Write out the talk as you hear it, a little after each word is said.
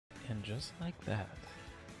And just like that,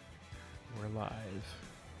 we're live.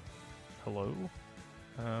 Hello?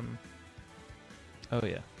 Oh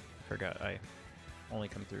yeah, I forgot I only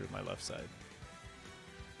come through my left side.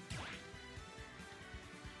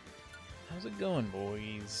 How's it going,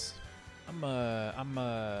 boys? I'm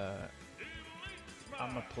gonna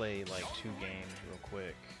play like 2 games real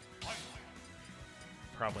quick.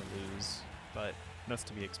 Probably lose, but that's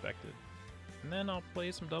to be expected. And then I'll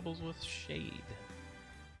play some doubles with Shade,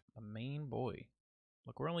 a main boy.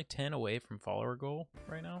 Look, we're only 10 away from follower goal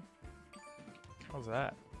right now. How's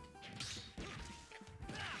that?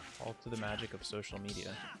 All to the magic of social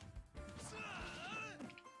media.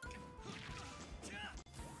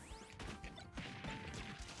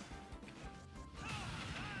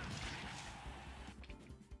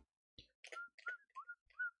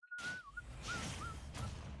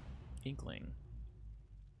 Inkling.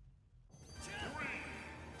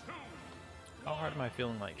 How hard am I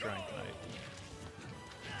feeling like trying tonight?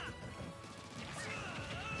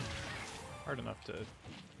 Hard enough to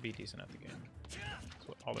be decent at the game. That's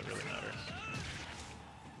all that really matters.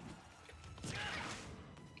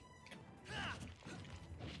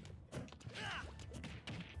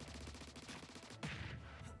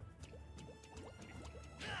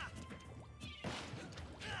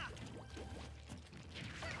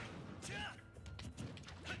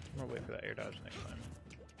 I'm gonna wait for that air dodge next time.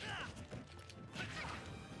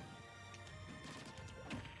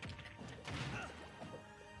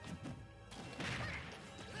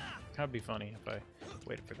 That'd be funny if I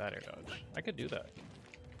waited for that air dodge. I could do that.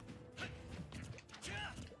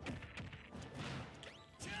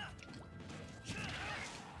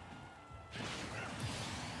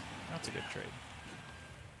 That's a good trade.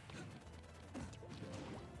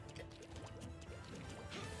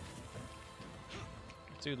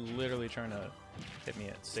 Dude literally trying to hit me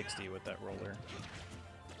at 60 with that roller.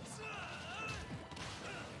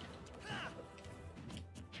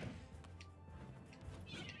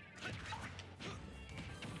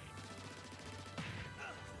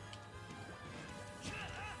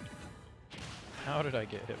 How did I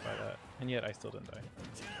get hit by that? And yet I still didn't die.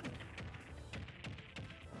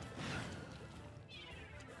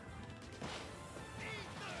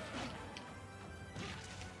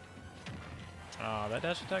 Ah, that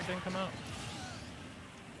dash attack didn't come out.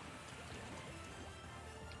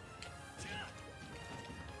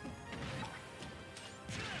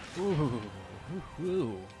 Ooh,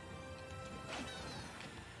 ooh.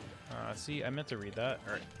 See, I meant to read that.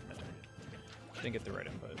 Or, I meant to read it. Didn't get the right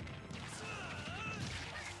input.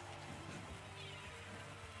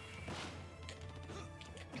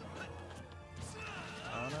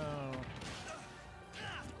 Oh no.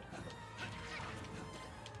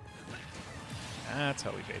 That's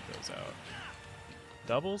how we bait those out.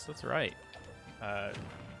 Doubles? That's right. I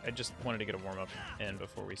just wanted to get a warm-up in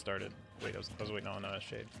before we started. Wait, I was waiting on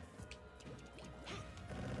Shade.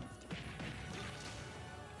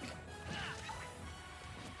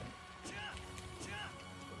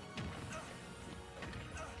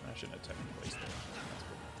 I shouldn't have technically placed it. That's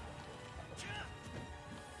cool.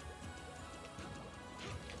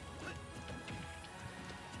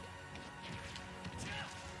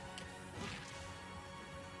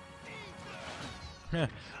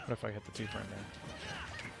 What if I hit the 2 frame there?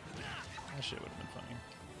 That shit would have been funny.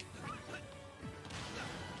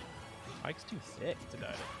 Mike's too thick to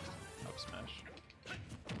die to up smash.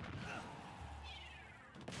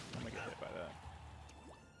 I'm gonna get hit by that.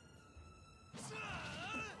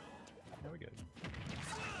 There we go.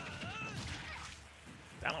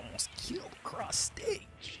 That almost killed cross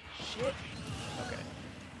stage. Shit. Okay.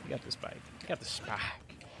 We got the spike. We got the spike.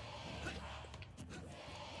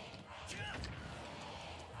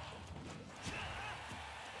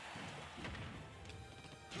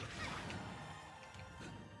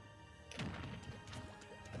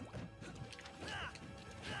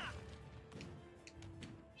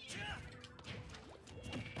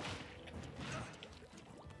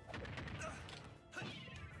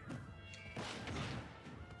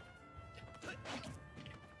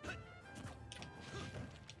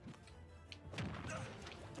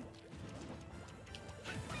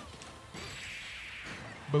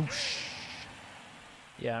 Boosh.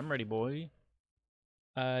 Yeah, I'm ready, boy.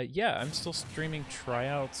 Yeah, I'm still streaming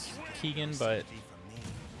tryouts, Keegan, but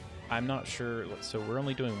I'm not sure. So we're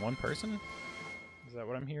only doing 1 person? Is that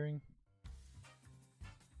what I'm hearing?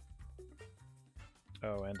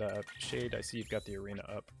 Oh, and Shade, I see you've got the arena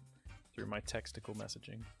up through my textical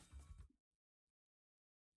messaging.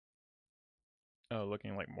 Oh,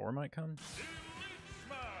 looking like more might come?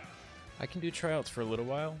 I can do tryouts for a little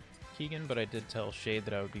while, Keegan, but I did tell Shade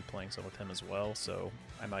that I would be playing some with him as well, so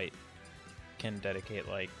I can dedicate,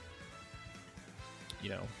 like, you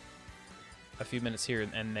know, a few minutes here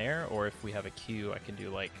and there, or if we have a queue, I can do,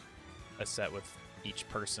 like, a set with each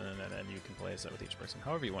person, and then you can play a set with each person,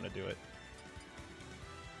 however you want to do it.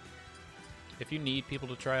 If you need people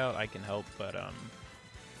to try out, I can help, but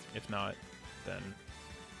if not, then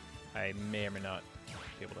I may or may not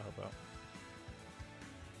be able to help out.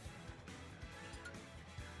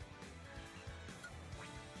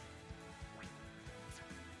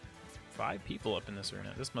 Five people up in this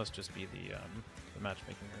arena. This must just be the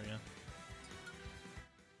matchmaking arena.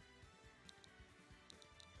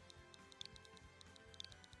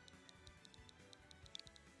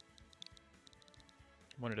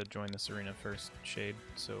 Wanted to join this arena first, Shade,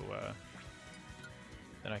 so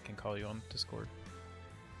then I can call you on Discord.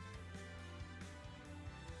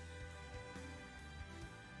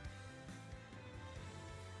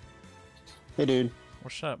 Hey, dude.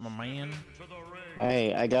 What's up, my man?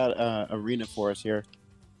 Hey, I got arena for us here.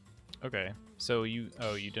 Okay, so you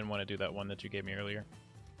didn't want to do that one that you gave me earlier?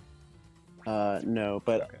 No,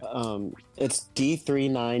 but Okay. it's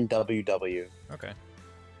D39WW. Okay.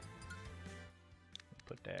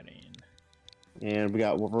 Put that in. And we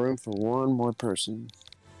got room for one more person.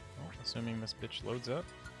 Oh, assuming this bitch loads up.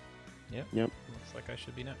 Yep. Yep. Looks like I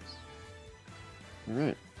should be next. All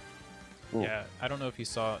right. Cool. Yeah, I don't know if you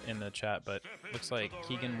saw in the chat, but looks like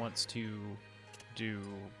Keegan wants to do...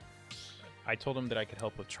 I told him that I could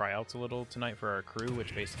help with tryouts a little tonight for our crew,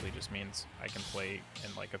 which basically just means I can play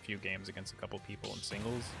in like a few games against a couple people in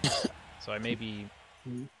singles. So I may be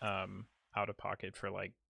out of pocket for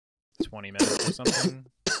like 20 minutes or something.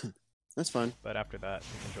 That's fine. But after that,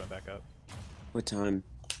 we can join back up. What time?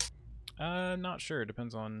 Not sure.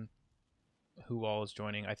 Depends on who all is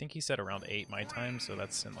joining. I think he said around 8 my time, so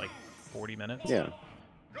that's in like 40 minutes. Yeah.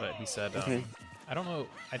 But he said, Okay. I don't know.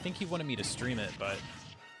 I think he wanted me to stream it, but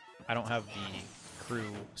I don't have the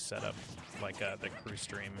crew set up, like the crew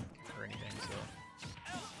stream or anything, so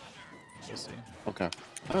we'll see. Okay.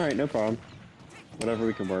 All right, no problem. Whatever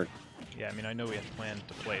we can work. Yeah, I mean, I know we have planned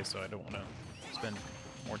to play, so I don't want to spend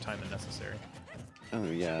more time than necessary. Oh,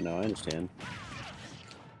 yeah, no, I understand.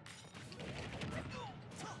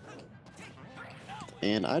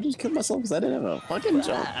 And I just killed myself because I didn't have a fucking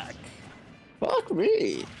jump. Fuck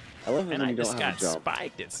me. I love it And when I you don't just have got a jump.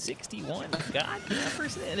 spiked at 61 goddamn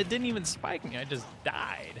percent, and it didn't even spike me. I just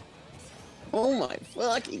died. Oh my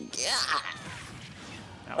fucking god.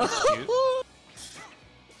 That was cute.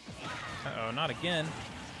 Uh-oh, not again.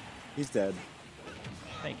 He's dead.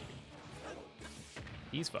 Thank you.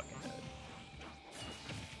 He's fucking dead.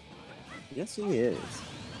 Yes, he is.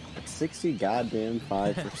 At 60 goddamn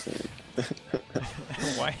 5%.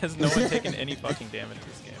 Why has no one taken any fucking damage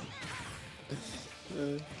this game?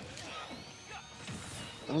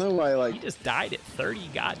 I don't know why, like... He just died at 30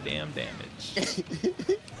 goddamn damage.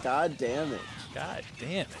 God damn it. God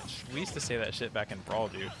damage. We used to say that shit back in Brawl,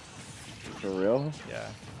 dude. For real? Yeah.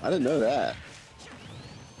 I didn't know that.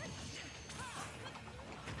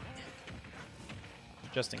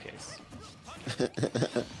 Just in case.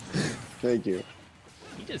 Thank you.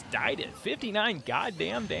 He just died at 59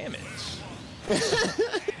 goddamn damage.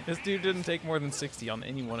 This dude didn't take more than 60 on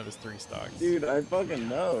any one of his 3 stocks. Dude, I fucking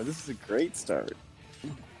know. This is a great start.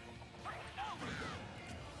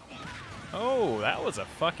 Oh, that was a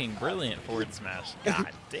fucking brilliant forward smash.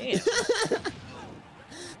 God damn.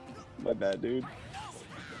 My bad, dude.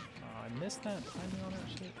 Oh, I missed that timing on that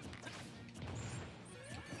shit.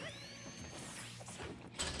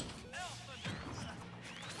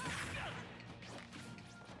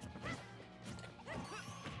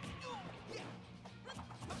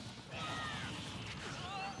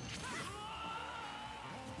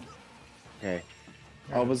 Okay.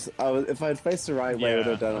 If I'd faced the right way, I would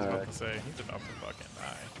have done I was alright. about to say, he's about to fucking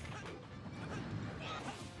die.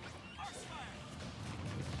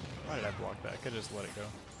 Why did I block that? I could just let it go.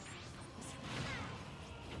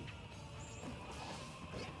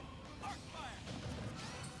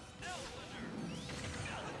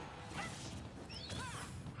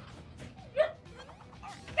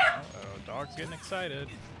 Uh-oh, dog's getting excited.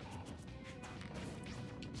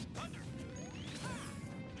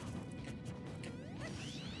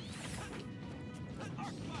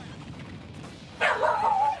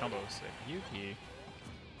 That combo was sick. Yuki, you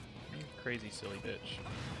crazy silly bitch.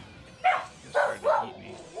 You just tried to eat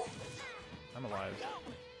me. I'm alive.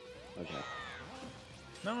 Okay.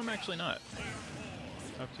 No, I'm actually not.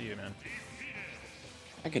 Up to you, man.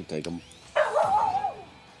 I can take him.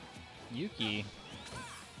 Yuki,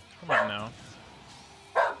 come on now.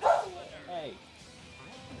 Hey.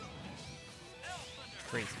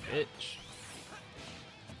 Crazy bitch.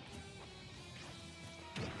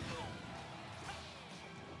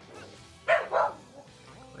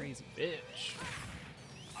 Crazy bitch.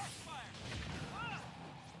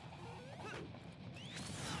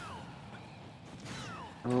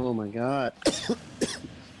 Oh my god.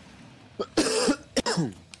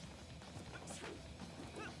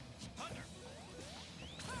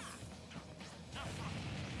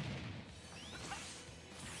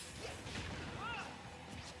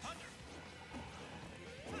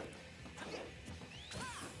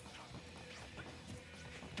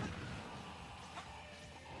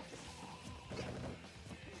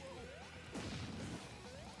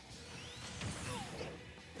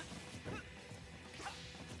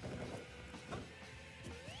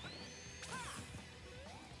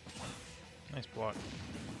 Nice block.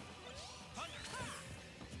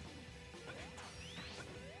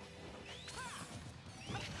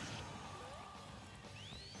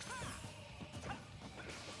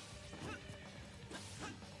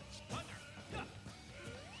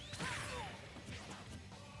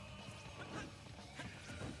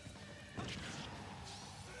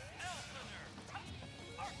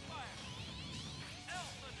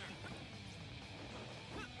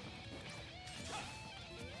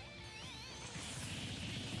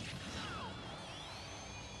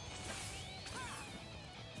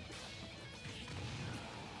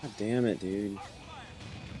 God damn it, dude.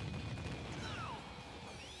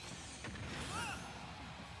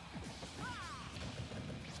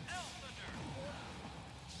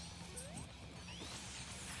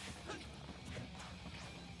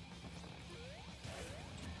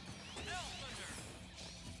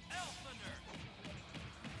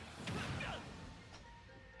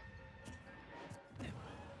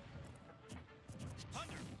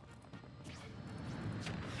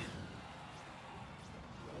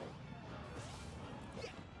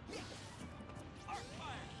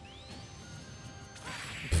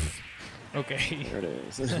 Okay. There it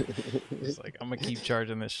is. It's like, I'm gonna keep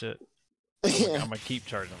charging this shit. I'm gonna keep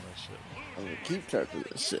charging this shit. I'm gonna keep charging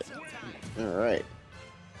this shit. Alright.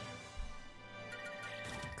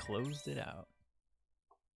 Closed it out.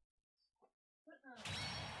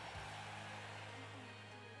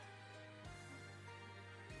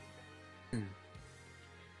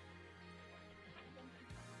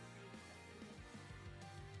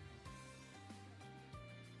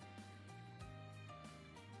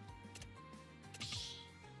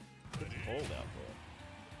 Cold out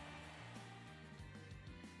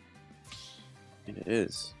there. It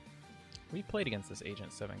is. We played against this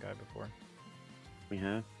Agent 7 guy before. We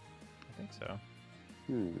have? I think so.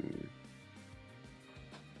 Do you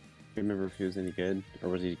remember if he was any good? Or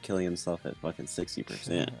was he killing himself at fucking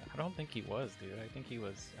 60%? I don't think he was, dude. I think he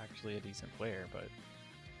was actually a decent player, but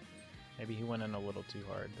maybe he went in a little too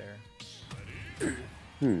hard there.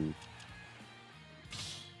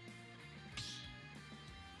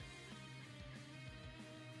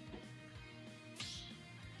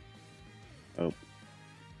 Oh.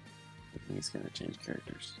 I think he's gonna change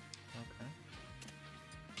characters. Okay.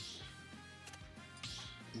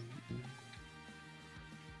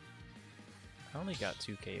 I only got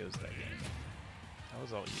 2 KOs that game. That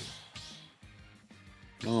was all you.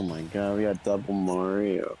 Oh my god, we got double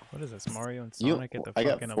Mario. What is this, Mario and Sonic at the I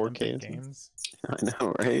got fucking 4 Olympic KOs. Games? I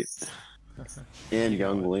know, right? And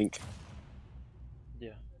young Link.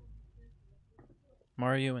 Yeah.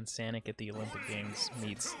 Mario and Sonic at the Olympic Games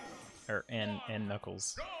meets, and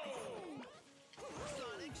Knuckles.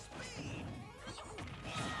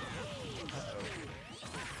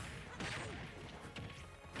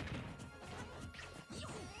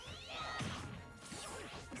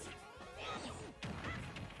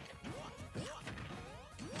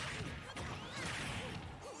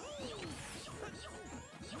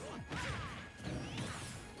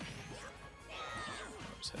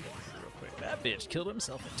 That bitch killed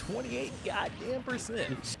himself at 28 goddamn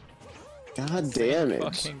 %. God damn it.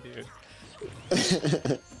 Fucking dude.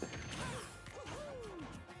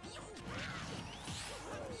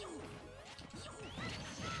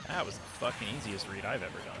 That was the fucking easiest read I've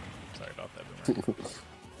ever done. Sorry about that, Boomer.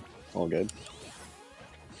 All good.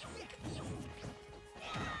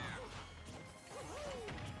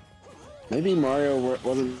 Maybe Mario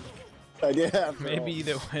wasn't the idea after Maybe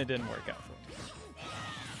all. it didn't work out for him.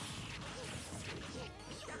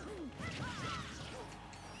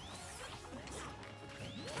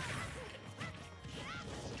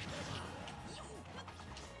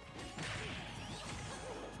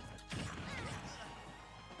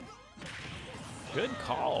 Good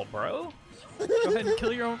call, bro. Go ahead and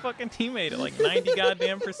kill your own fucking teammate at like 90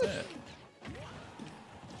 goddamn %.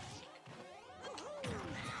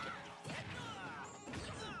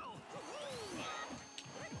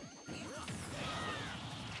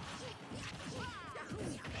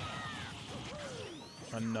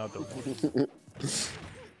 Another one.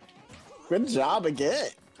 Good job again.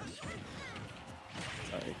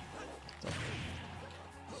 Sorry.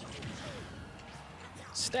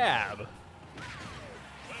 Stab.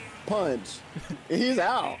 Punch. He's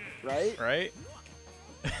out, right? Right?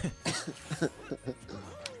 Okay,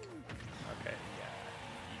 yeah.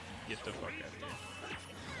 Get the fuck out of here.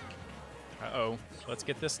 Uh-oh. Let's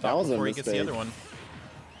get this That stop was a before he gets the mistake. other one.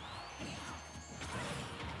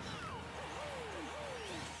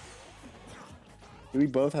 We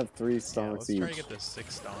both have 3 Yeah, stonks let's each. try to get this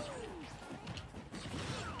 6 stomp.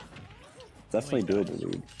 Definitely Really doable,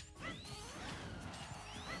 dude.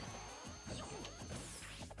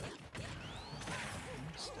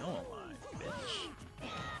 I'm still alive, bitch.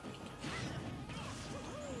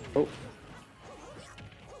 Oh.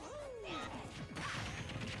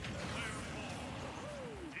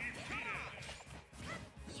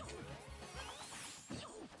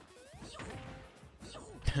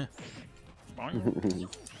 Boing.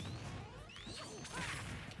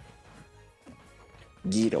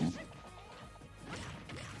 Get him.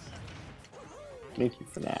 Thank you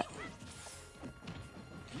for that.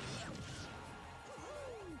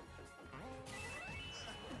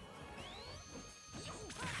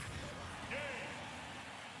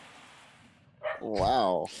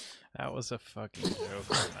 Wow. That was a fucking joke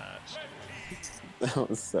match. That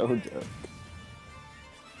was so good.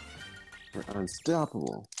 We're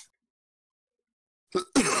unstoppable.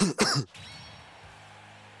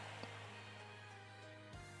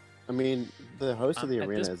 I mean, the host of the At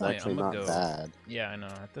arena this is point, actually I'ma not go- bad. Yeah, I know.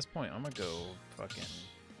 At this point, I'm gonna go fucking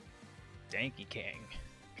Danky King.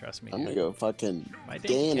 Trust me. I'm gonna dude. go fucking My Danky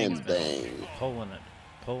King's Ganon been Bang.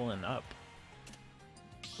 pulling up.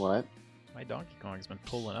 What? My Donkey Kong's been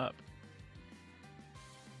pulling up.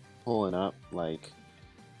 Pulling up, like...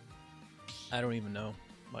 I don't even know.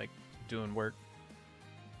 Like, doing work,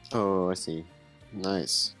 Oh, I see.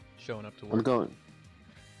 Nice. showing up to I'm work.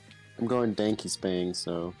 going Danky Spang,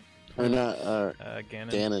 so... Or not, Ganon.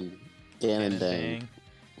 Ganon. Ganon Dang.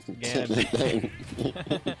 Ganon Dang.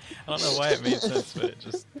 I don't know why it made sense, but it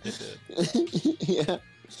did. Yeah.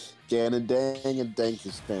 Ganon Dang and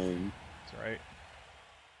Danky Spang. That's right.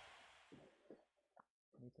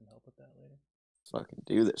 Need some help with that later. Fucking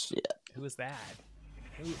do this shit. Who is that?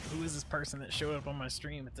 Who is this person that showed up on my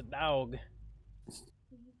stream? It's a dog.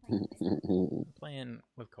 Playing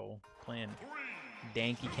with Cole. Playing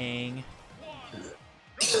Danky Kang.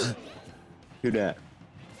 Who that?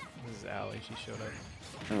 This is Allie. She showed up.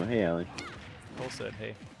 Oh, hey, Allie. Cole said,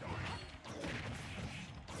 hey.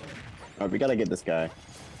 Alright, we gotta get this guy.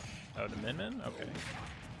 Oh, the Min? Okay.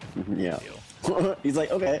 Yeah. Deal. He's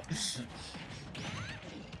like, okay. Oops,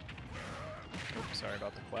 sorry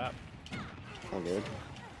about the clap. All good.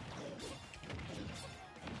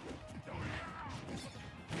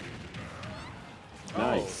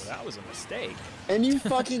 Nice. Oh, that was a mistake. And you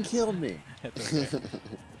fucking killed me. It's okay.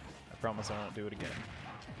 I promise I won't do it again.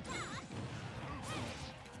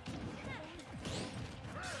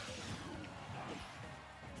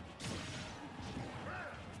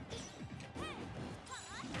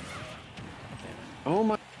 Oh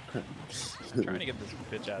my. I'm trying to get this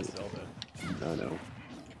bitch ass Zelda. No, no.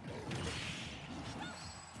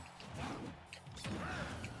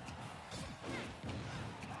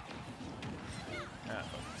 Ah,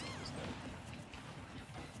 fuck, Zelda's dead.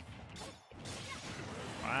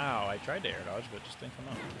 Wow, I tried to air dodge, but it just didn't come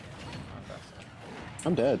out. Not fast enough.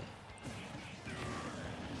 I'm dead.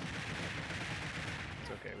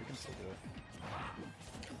 It's okay, we can still do it.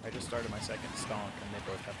 I just started my second stonk, and they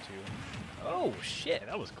both have 2. Oh shit,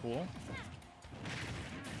 that was cool.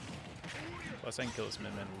 Plus, I can kill this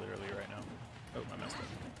Min literally right now. Oh, I messed up.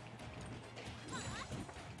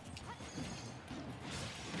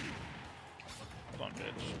 Hold on,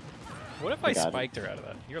 bitch. What if I got it. spiked her out of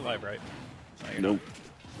that? You're alive, right? No, you're Nope.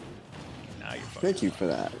 not. Now you're fucked. Thank you for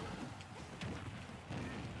that.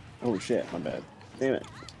 Oh shit, my bad. Damn it.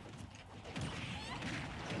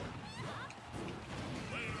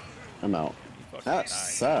 I'm out. You fucking That died.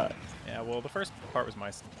 sucked. Yeah, well, the first part was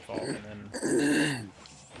my fault, and then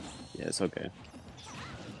Yeah, it's okay.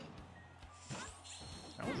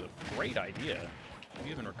 that was a great idea.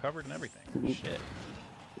 You even recovered and everything. Shit.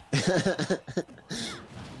 Look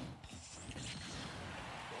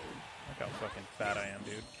how fucking fat I am,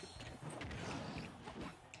 dude.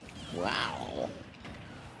 Wow.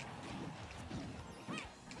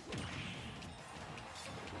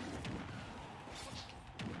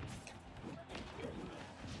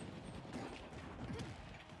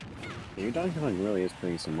 Your Donkey Kong really is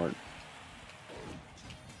putting some work.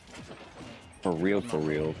 For real, for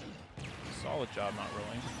real. Solid job not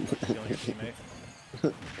rolling. Killing your teammate. I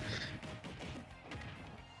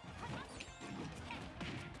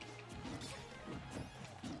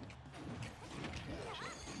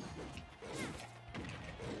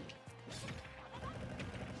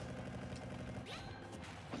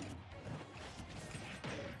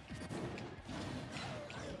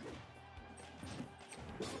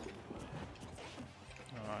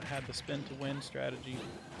had the spin to win strategy.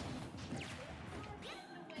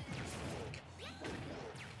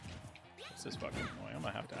 This is fucking annoying. I'm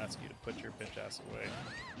gonna have to ask you to put your bitch ass away.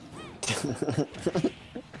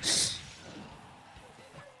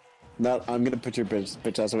 No, I'm gonna put your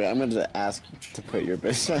bitch ass away. I'm gonna ask you to put your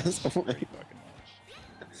bitch ass away. Fucking much.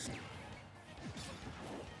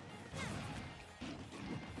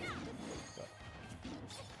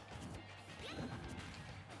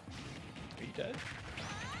 Are you dead?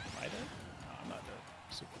 Am I dead? No, I'm not dead.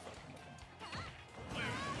 Super fucking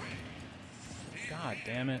dead. God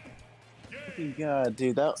damn it. Oh god,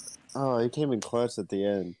 dude, that. Oh, he came in clutch at the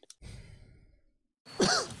end.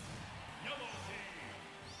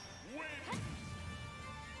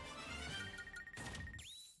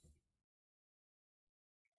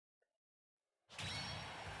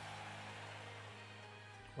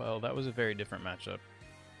 Well, that was a very different matchup.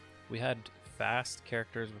 We had fast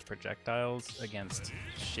characters with projectiles against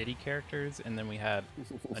shitty characters, and then we had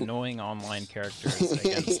annoying online characters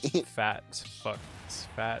against fat,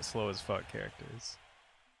 slow as fuck characters.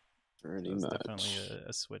 Pretty So it's much. definitely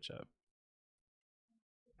a switch up.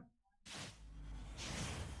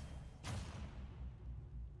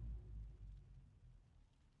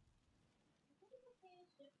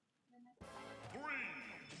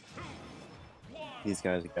 These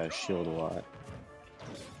guys got to shield a lot.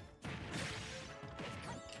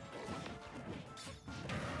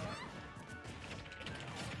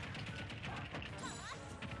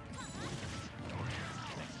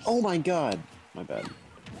 Oh my god! My bad.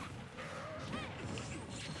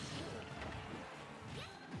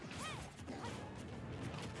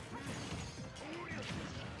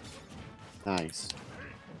 Nice.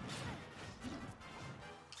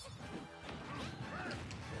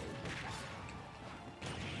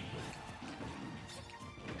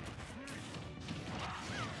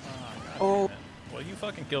 Oh, well, you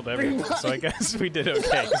fucking killed everyone, so I guess we did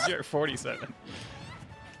okay, because you're at 47.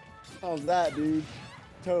 How's that, dude?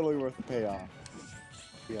 Totally worth the payoff.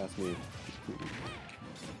 If you ask me.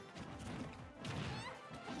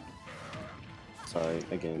 Sorry,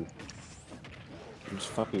 again. I'm just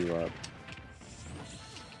fucking you up.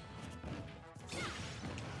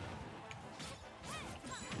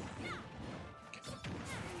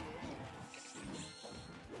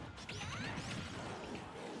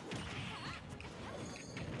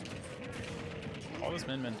 All this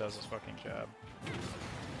Min Min does is fucking jab.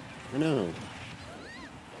 I know.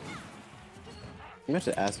 I'm gonna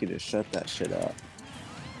have to ask you to shut that shit up.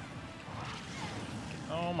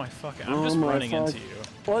 Oh my fucking! I'm just running into you.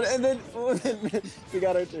 Well, and then we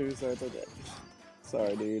got her too, so it's okay.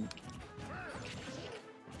 Sorry, dude.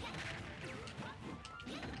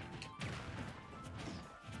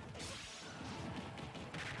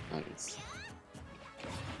 Nice.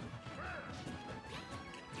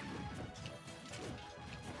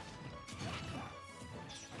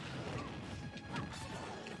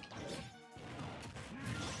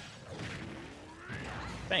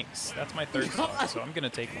 Thanks. That's my third stock, so I'm gonna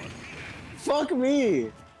take one. Fuck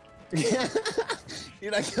me!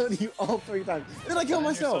 Dude, I killed you all 3 times. Then I killed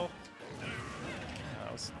myself!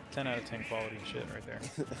 That was 10 out of 10 quality shit right there.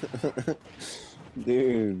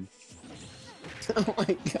 Dude. Oh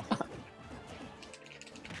my god.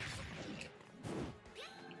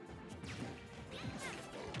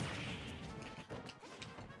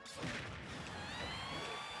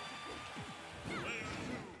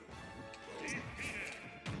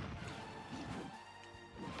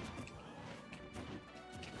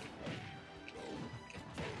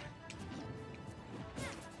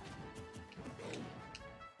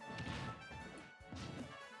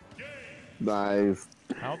 Nice.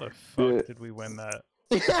 How the fuck did we win that?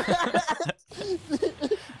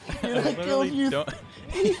 I literally don't.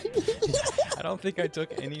 I don't think I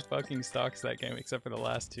took any fucking stocks that game except for the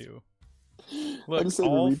last 2. Look,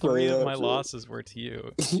 all 3 of my losses were to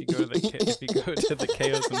you. If you go to the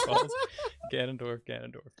Chaos and Falls, Ganondorf.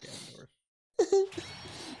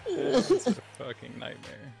 It's a fucking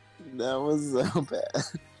nightmare. That was so bad.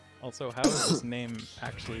 Also, how is this name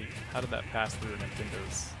actually? How did that pass through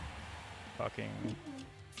Nintendo's fucking?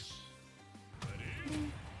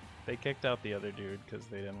 They kicked out the other dude because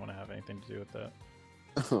they didn't want to have anything to do with that.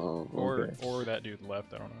 Oh, okay. Or that dude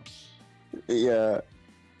left. I don't know. Yeah.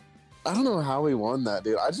 I don't know how we won that,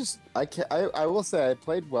 dude. I will say I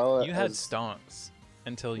played well. You had stonks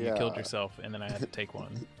until you killed yourself, and then I had to take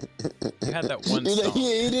one. You had that one You stonk.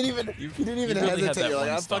 didn't even really hesitate. You're like,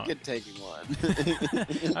 I'm stonk. fucking taking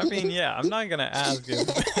one. I mean, yeah, I'm not gonna ask if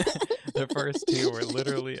the first two were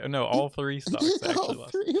literally no, all three stocks actually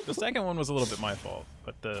lost. The second one was a little bit my fault,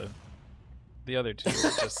 but the other two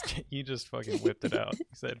were just you just fucking whipped it out. You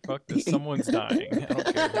said, "Fuck this, someone's dying. I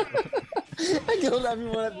don't care." I killed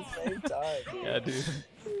everyone at the same time. Dude. Yeah, dude.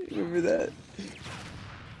 Remember that?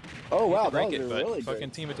 Oh wow, that was it, but really fucking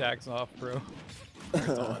good. team attacks off, bro. It's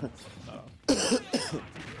on. Oh.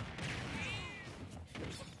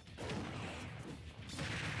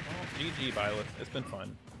 GG, Violet. It's been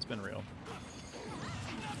fun. It's been real.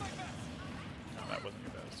 No, that wasn't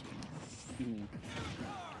your best.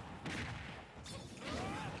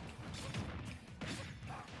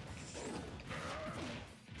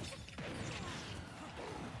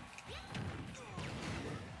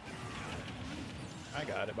 I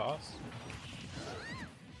got it, boss.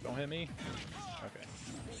 Don't hit me. Okay.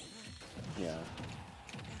 Yeah.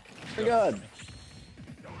 Oh my god.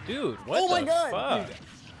 Dude, what Oh my the god. fuck? Dude,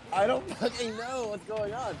 I don't fucking know what's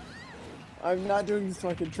going on. I'm not doing this to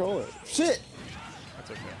my controller. Shit. That's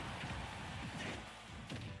okay.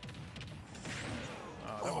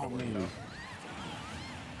 Oh man.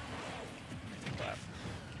 Clap.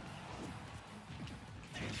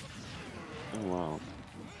 Oh wow.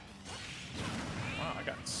 Wow, I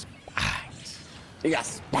got spiked. You got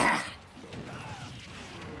spat.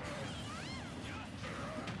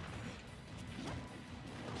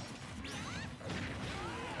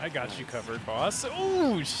 I got you covered, boss.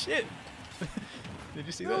 Oh shit! Did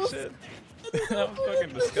you see that shit? That was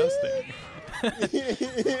fucking disgusting.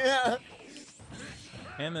 Yeah.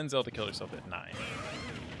 And then Zelda killed herself at 9.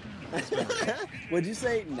 Would you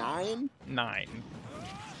say 9? 9.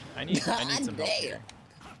 I need some help here.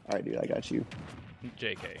 All right, dude, I got you.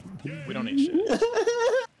 JK. We don't need shit.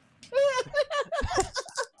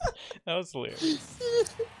 That was hilarious.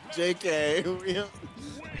 JK.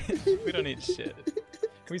 We don't need shit.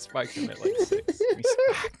 We spiked him at like 6. We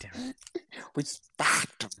spiked him. We spat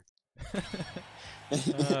him.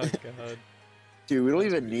 Oh god. Dude, we don't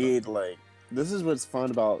even need like. This is what's fun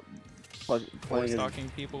about playing. Stalking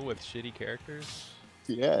people with shitty characters.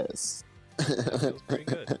 Yes. That feels pretty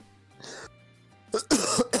good.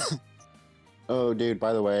 Oh, dude.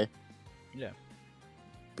 By the way. Yeah.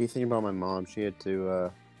 Be thinking about my mom. She had to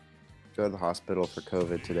go to the hospital for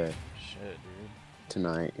COVID today. Shit, dude.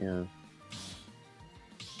 Tonight, yeah.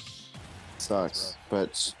 Sucks,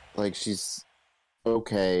 but like she's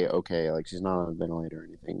okay. Like she's not on a ventilator or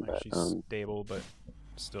anything, Like, but she's stable, but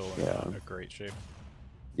still in yeah. not a great shape.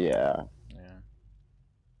 Yeah. Yeah.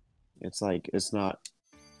 It's like it's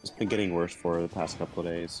been getting worse for her the past couple of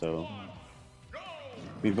days. So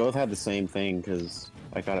we both had the same thing because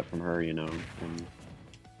I got it from her, you know. And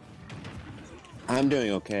I'm doing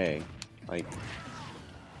okay. Like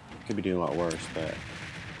could be doing a lot worse, but.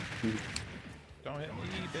 Don't hit me,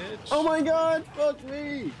 bitch. Oh my god, fuck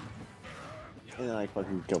me! And then I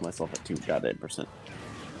fucking killed myself at 2%.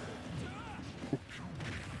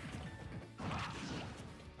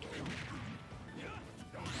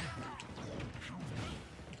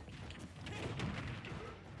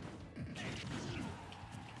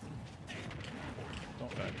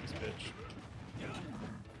 Don't die to this bitch.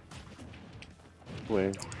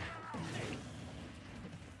 Wait.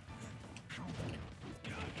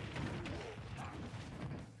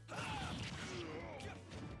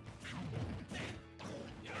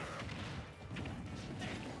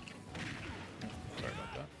 Sorry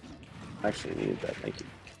about that. I actually needed that, thank you.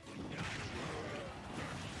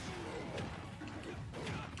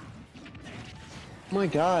 Oh my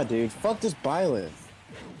god, dude. Fuck this Byleth.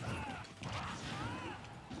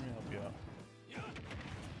 Let me help you out.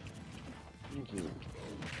 Thank you.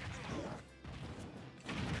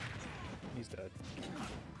 He's dead.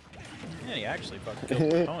 Yeah, he actually fucking killed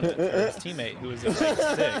his opponent, or his teammate, who was at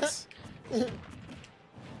like 6.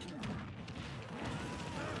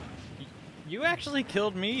 You actually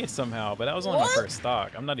killed me somehow, but that was only my first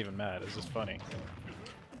stock. I'm not even mad. It's just funny.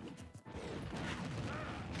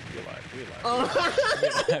 We alive. We alive.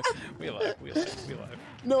 We alive. We alive. We alive.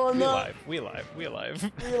 No, I'm We not. alive. We alive. We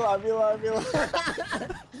alive. We alive, we alive, we alive.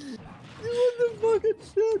 You what the fucking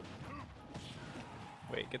shit?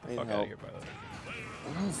 Wait, get the Need fuck out help. of here, Violet.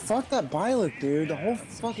 Oh, fuck that Byleth, dude. The whole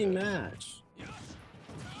fucking match. I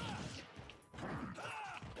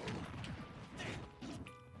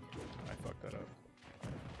fucked that up.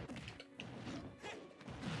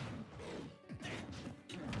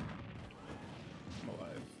 I'm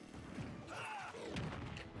alive.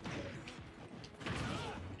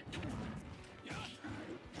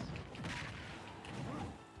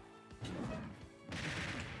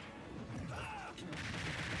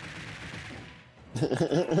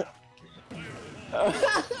 10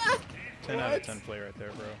 out of 10 play right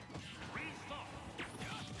there, bro.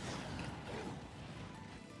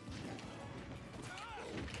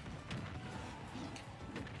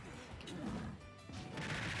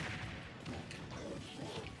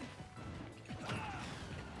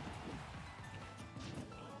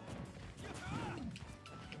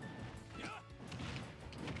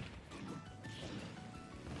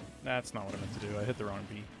 That's not what I meant to do. I hit the wrong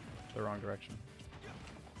B, the wrong direction.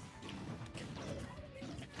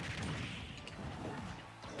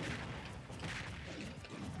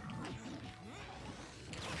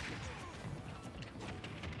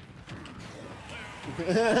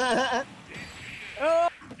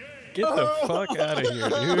 Get the fuck out of here,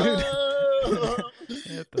 dude.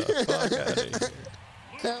 Get the fuck out of here.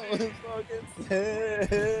 That was fucking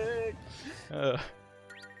sick.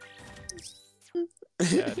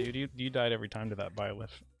 Yeah, dude, you died every time to that Byleth.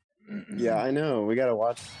 Yeah, I know. We gotta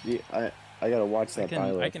watch. I gotta watch that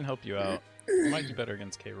Byleth. I can help you out. I might do better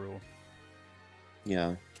against K. Rool.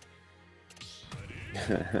 Yeah.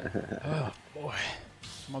 Oh boy,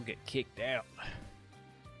 I'm gonna get kicked out.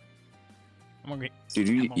 I'm gonna get.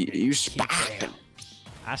 Dude, you sparked him.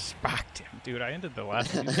 I sparked him, dude. I ended the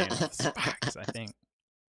last 2 games with sparks, I think.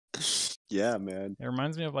 Yeah, man. It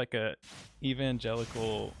reminds me of like a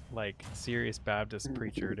evangelical, like serious Baptist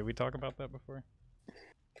preacher. Did we talk about that before?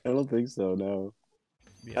 I don't think so. No.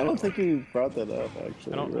 Yeah, I don't think we brought that up.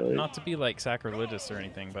 Actually, I don't. really. Not to be like sacrilegious or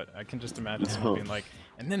anything, but I can just imagine someone being like,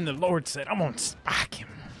 and then the Lord said, "I'm gonna spark him."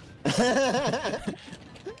 I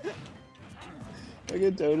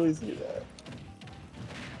can totally see that.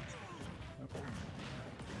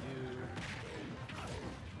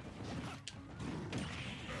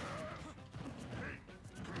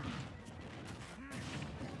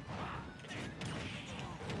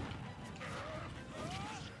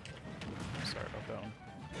 Sorry about that one.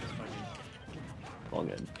 This might be... All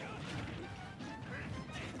good.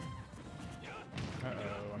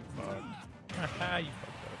 Uh-oh, I'm fucked. Haha, you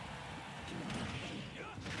fucked up.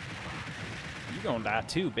 You gonna die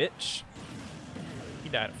too, bitch. He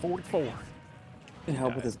died at 44. Can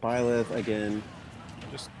help with this Byleth again.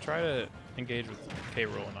 Just try to engage with K.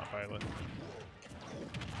 Rool and not Byleth.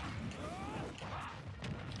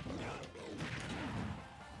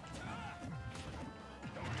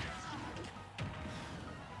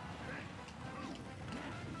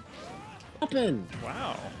 Open.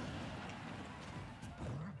 Wow.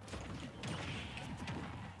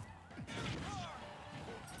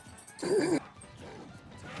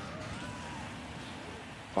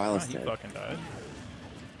 Byleth's He dead. fucking died.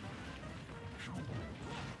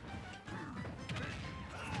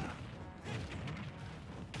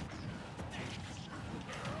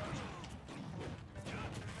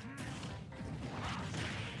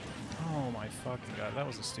 Oh my fucking god, that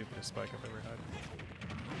was the stupidest spike I've ever had.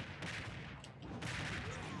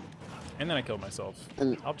 And then I killed myself.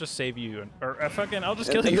 And- I'll just save you, or I'll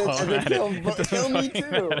just kill you while I'm at kill, it. It doesn't kill me fucking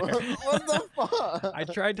too. matter. What the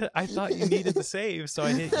fuck? I thought you needed the save, so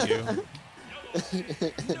I hit you.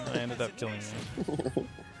 I ended up killing you.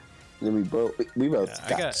 Then we both Yeah, I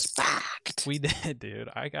got spacked. We did, dude.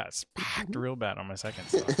 I got spacked real bad on my second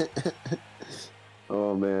stop.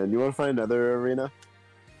 Oh man, you want to find another arena?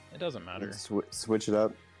 It doesn't matter. Switch it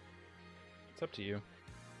up. It's up to you.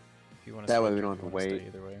 If you want to. That way we don't have to wait.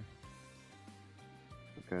 Either way.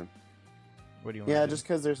 Okay. What do you want? Yeah, just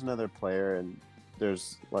because there's another player and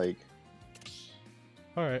there's like.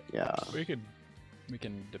 All right. Yeah. We can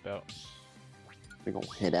dip out. We're gonna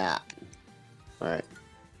hit that. All right.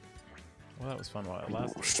 Well, that was fun while it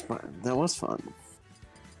lasted. That was fun.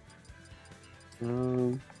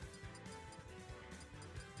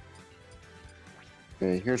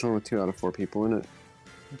 Okay, here's one with 2 out of 4 people in it.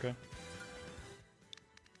 Okay.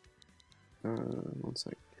 1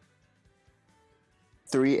 sec.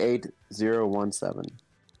 38017.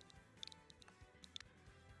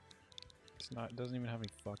 It's not. It doesn't even have any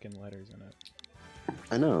fucking letters in it.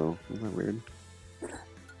 I know. Isn't that weird?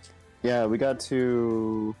 Yeah, we got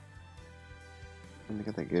to. And we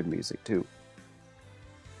got that good music too.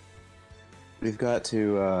 We've got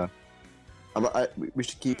to. We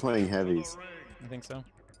should keep playing heavies. I think so.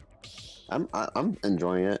 I'm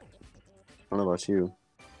enjoying it. I don't know about you.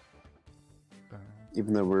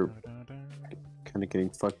 Even though we're kind of getting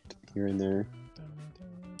fucked here and there.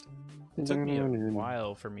 It took me a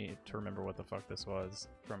while for me to remember what the fuck this was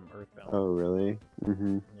from Earthbound. Oh really?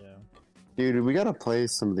 Mm-hmm. Yeah. Dude, we gotta play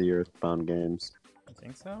some of the Earthbound games. I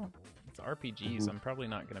think so. It's RPGs. I'm probably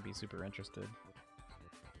not gonna be super interested.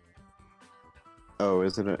 Oh,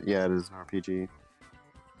 is it? Yeah, it is an RPG.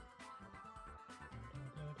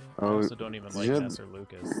 I Oh, also don't even like Jib- Ness or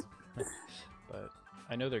Lucas. But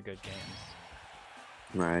I know they're good games.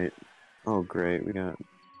 Right. Oh, great. We got.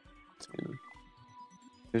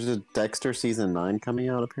 There's a Dexter season 9 coming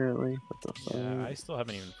out apparently. What the fuck? Yeah, I still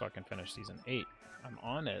haven't even fucking finished season 8. I'm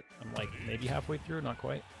on it. I'm like maybe halfway through, not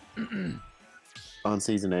quite. On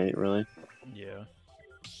season 8, really? Yeah.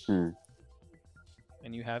 Hmm.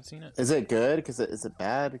 And you have seen it? Is it good? Is it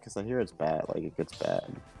bad? Because I hear it's bad. Like it gets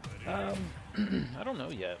bad. I don't know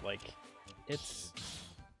yet. Like, it's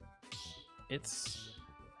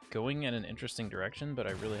going in an interesting direction, but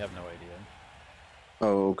I really have no idea.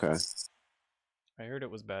 Oh, okay. I heard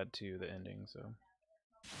it was bad too, the ending. So.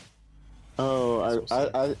 Oh,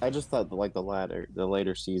 We'll I just thought like the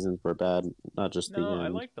later seasons were bad, not just the No, end. I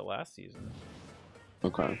liked the last season.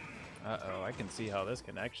 Okay. Uh-oh, I can see how this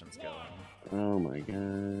connection's going. Oh my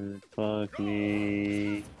god. Fuck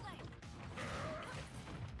me.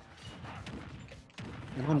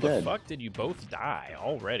 How I'm the dead. fuck did you both die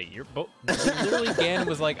already? You're both literally. Ganon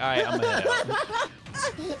was like, "Alright, I'm gonna head out."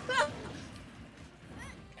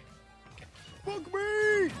 Fuck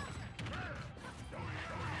me!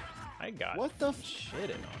 I got What the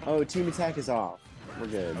shit on. Oh, team attack is off. We're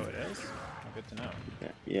good. Oh, it is? Oh, good to know.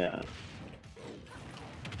 Yeah.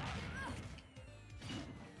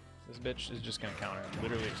 This bitch is just gonna counter. I'm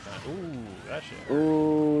literally just gonna. Ooh, that shit.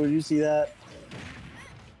 Ooh, you see that?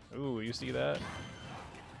 Ooh, you see that?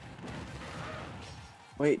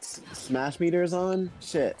 Wait, smash meter is on?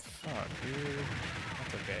 Shit. Fuck, dude.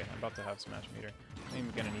 That's okay. I'm about to have Smash Meter. I'm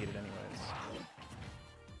even gonna need it anyways.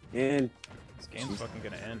 And This game's fucking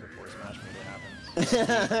gonna end before Smash Meter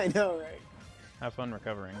happens. I know, right? Have fun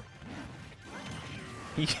recovering.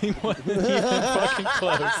 He wasn't even fucking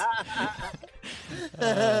close.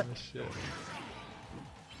 Oh, shit.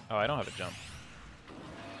 Oh, I don't have a jump.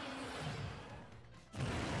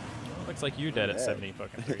 Looks like you're dead at 70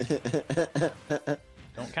 fucking 3.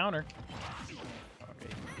 Don't counter. Okay, you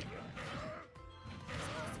can keep going.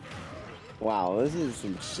 Wow, this is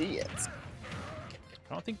some shit.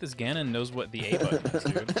 I don't think this Ganon knows what the A button is,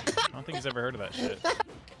 dude. I don't think he's ever heard of that shit.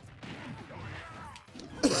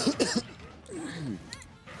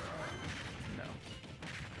 No.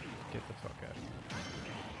 Get the fuck out.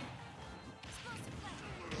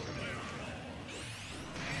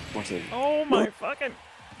 Watch it. Oh my fucking...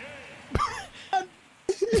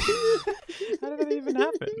 How did that even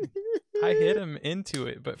happen? I hit him into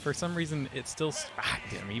it, but for some reason it still spiked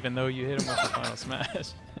him, even though you hit him with the final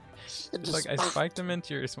smash. It's like I spiked him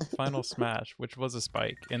into your final smash, which was a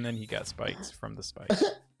spike, and then he got spiked from the spike.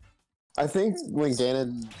 I think when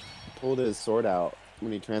Ganon pulled his sword out,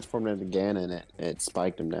 when he transformed into Ganon, it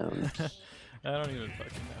spiked him down. I don't even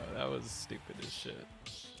fucking know. That was stupid as shit.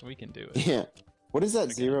 We can do it. Yeah. What is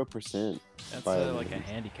that Okay. 0%? That's by like a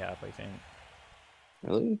handicap, I think.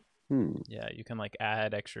 Really? Hmm. Yeah, you can like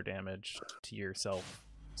add extra damage to yourself,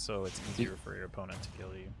 so it's easier for your opponent to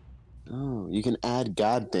kill you. Oh, you can add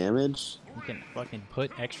god damage? You can fucking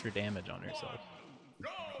put extra damage on yourself.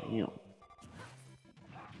 Damn.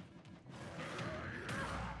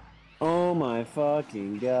 Oh my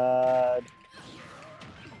fucking god.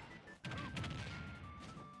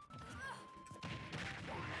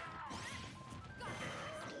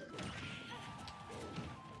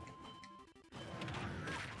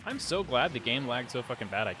 I'm so glad the game lagged so fucking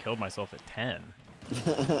bad I killed myself at 10.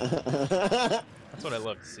 That's what I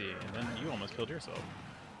love to see. And then you almost killed yourself.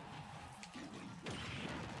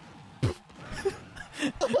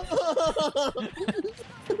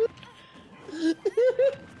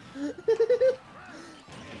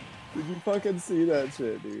 Did you fucking see that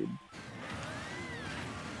shit, dude?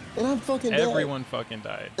 And I'm fucking dead. Everyone fucking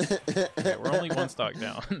died. Okay, we're only one stock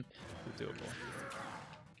down. It's doable.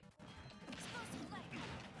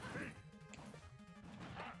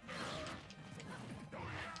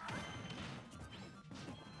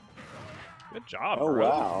 Good job, Oh bro.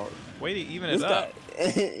 wow. Way to even This it up. guy-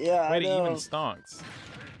 yeah, Way I to know. even stonks.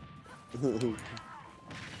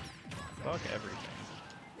 Fuck everything.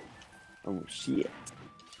 Oh shit.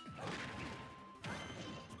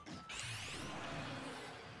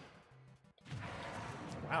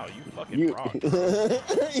 Wow, you fucking You, rock.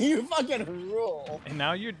 you fucking rule. And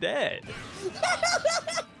now you're dead.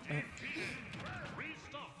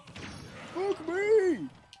 Fuck me.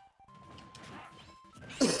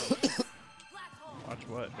 Watch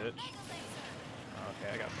what, bitch?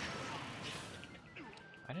 Okay, I got.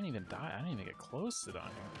 I didn't even die. I didn't even get close to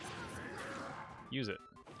dying. Use it.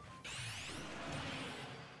 Oh,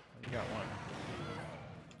 you got one.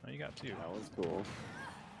 Oh, you got two. That was cool.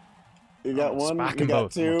 You got Oh, one, spack we 'em got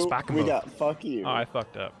both. I'm gonna two, spack 'em we both. got fuck you. Oh, I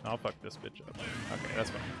fucked up. I'll fuck this bitch up. Okay,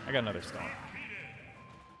 that's fine. I got another stone.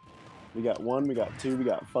 We got 1, we got 2, we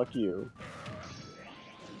got fuck you.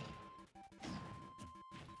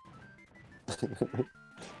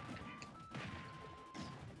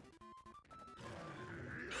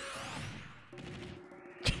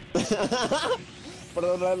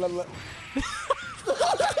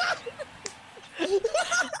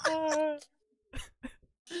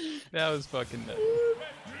 That was fucking nuts.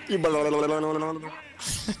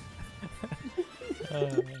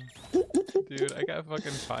 Dude, I got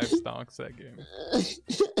fucking 5 stonks that game.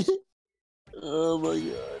 Oh my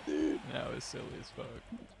god, dude. That was silly as fuck.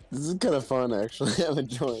 This is kind of fun, actually. I'm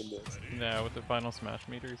enjoying this. Yeah, with the final smash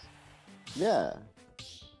meters. Yeah.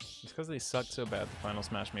 It's because they suck so bad the final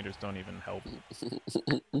smash meters don't even help.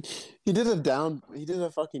 He did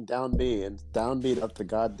a fucking down B and down beat up the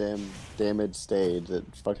goddamn damage stage at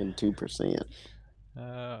fucking 2%.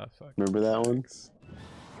 Fuck. Remember that one?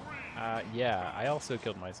 Yeah, I also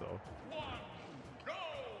killed myself.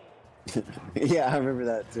 Yeah, I remember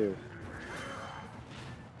that too.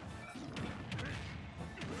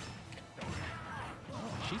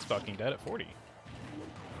 She's fucking dead at 40.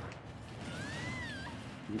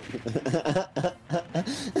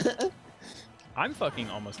 I'm fucking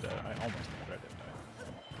almost dead. I almost died. I didn't die.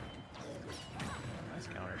 Nice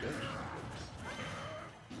counter, bitch.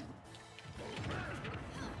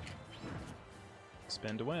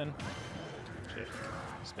 Spin to win. Shit.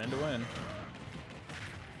 Spin to win.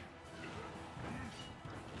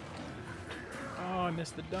 Oh, I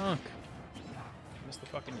missed the dunk. I missed the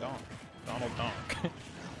fucking donk. Donald Donk.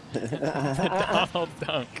 The Donald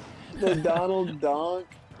Dunk. The Donald Donk.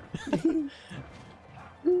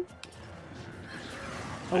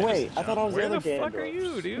 Oh wait, I thought I was Where the the other fuck are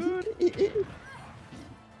you, dude?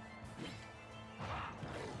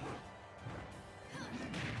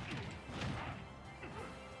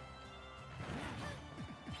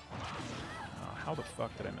 Oh, how the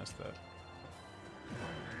fuck did I miss that?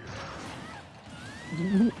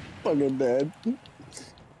 Fucking dead. Fucking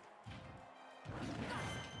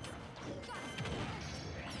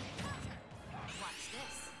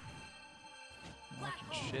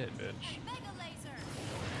shit, bitch.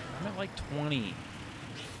 I'm at like 20. I'm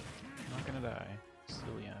not gonna die.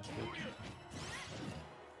 Silly ass bitch.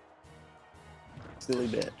 Silly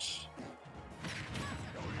bitch.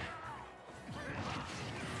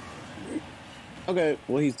 Okay,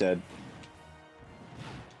 well he's dead.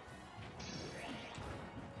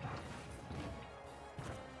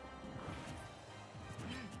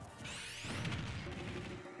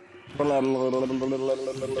 Hit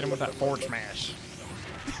him with that forward smash.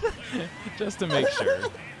 Just to make sure.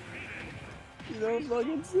 You know what's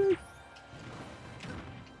fucking sick?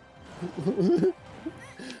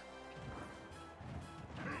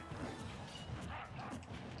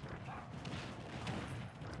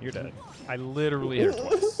 You're dead. I literally hit her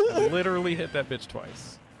twice. I literally hit that bitch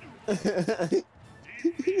twice.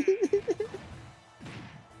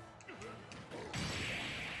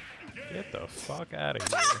 Get the fuck out of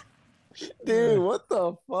here. Dude, what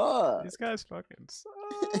the fuck? These guys fucking suck.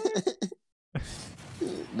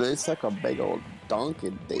 They suck a big old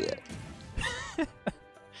donkey dick.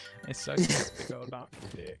 They suck this big old donkey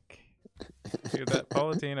dick. Dude, that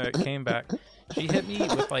Palutena came back. She hit me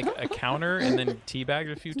with like a counter and then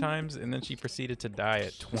teabagged a few times, and then she proceeded to die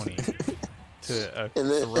at 20 to a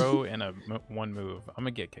throw and a one move. I'm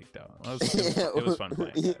gonna get kicked out. It was fun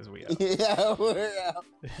playing, guys. We out. Yeah, we're out.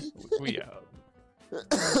 We out.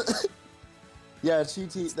 Yeah,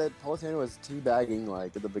 that Palutena was teabagging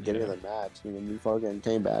like at the beginning of the match, and then you fucking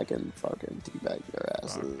came back and fucking teabagged their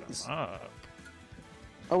asses.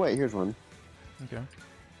 Oh wait, here's one. Okay.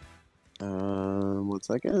 1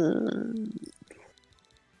 second.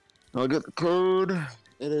 I'll get the code.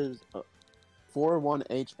 It is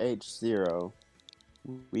 41HH0.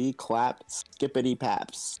 We clap skippity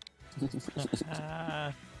paps.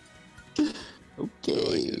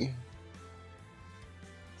 Okay.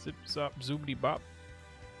 Zip zop zoobity bop.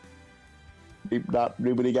 Beep dop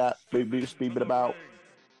doobity got beep beep speed it about.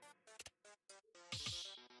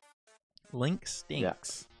 Link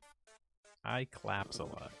stinks. Yeah. I claps a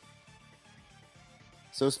lot.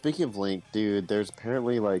 So speaking of Link, dude, there's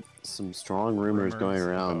apparently like some strong rumors going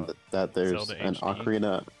around that there's an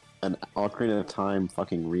Ocarina of Time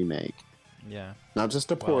fucking remake. Yeah. Not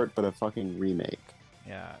just a port, but a fucking remake.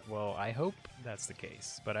 Yeah, well, I hope that's the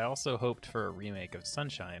case, but I also hoped for a remake of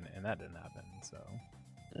Sunshine, and that didn't happen. So,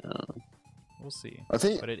 yeah, we'll see. I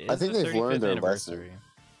think they've learned their lesson.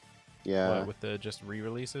 Yeah, with the just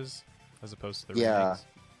re-releases as opposed to the remakes. Yeah,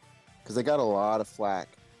 because they got a lot of flack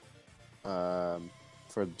for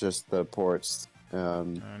just the ports. I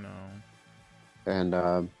know.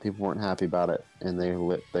 and people weren't happy about it, and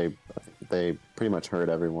they pretty much hurt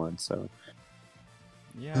everyone. So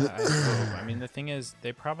Yeah, I hope. I mean, the thing is,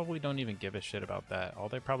 they probably don't even give a shit about that. All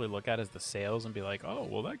they probably look at is the sales and be like, "Oh,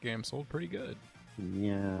 well, that game sold pretty good."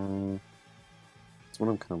 yeah, that's what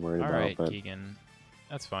I'm kind of worried All about. right, But Keegan,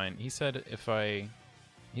 that's fine. He said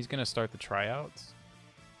he's gonna start the tryouts.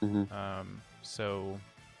 mhm. So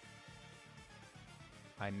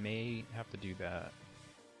I may have to do that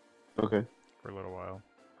Okay, for a little while.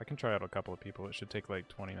 I can try out a couple of people. It should take like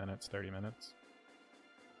 20 minutes, 30 minutes.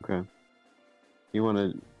 okay. You want to?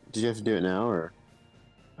 Did you have to do it now or?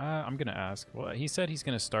 I'm gonna ask. Well, he said he's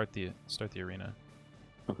gonna start the arena.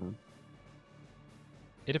 Okay.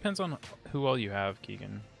 It depends on who all you have,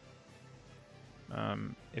 Keegan.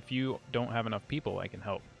 If you don't have enough people, I can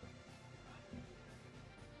help.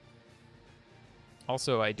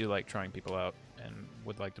 Also, I do like trying people out and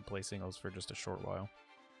would like to play singles for just a short while.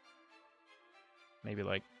 Maybe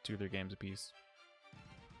like 2 or 3 games apiece.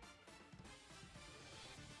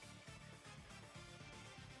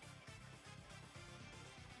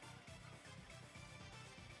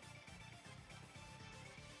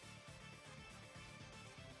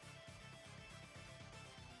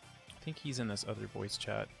 I think he's in this other voice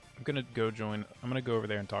chat. I'm gonna go join. I'm gonna go over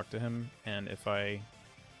there and talk to him, and if I'll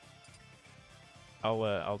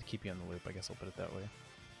keep you in the loop. I guess I'll put it that way.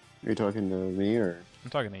 Are you talking to me or?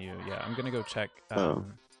 I'm talking to you. Yeah, I'm gonna go check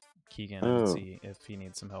Keegan Oh. and see if he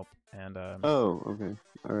needs some help. And Oh, okay.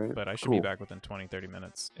 All right. but I should cool. be back within 20-30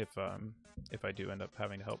 minutes if I do end up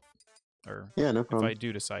having to help, or Yeah, no if problem. I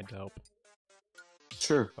do decide to help.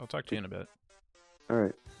 Sure. I'll talk to you in a bit. All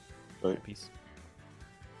right. Bye. Peace.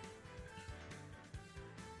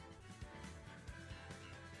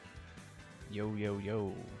 Yo, yo,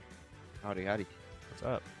 yo. Howdy, howdy. What's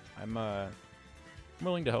up? I'm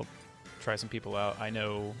willing to help try some people out. I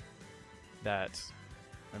know that,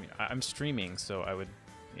 I mean, I'm streaming, so I would,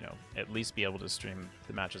 at least be able to stream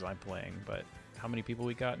the matches I'm playing. But how many people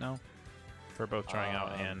we got now for both trying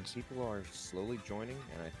out and? People are slowly joining,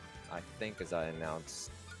 and I think as I announce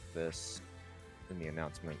this in the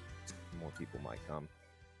announcement, more people might come.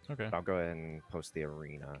 Okay. I'll go ahead and post the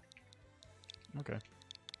arena. Okay.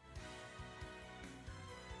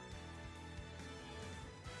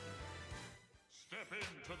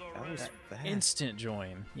 That was fast. Instant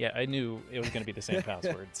join. Yeah, I knew it was going to be the same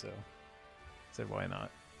password, so I said why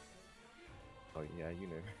not. Oh yeah, you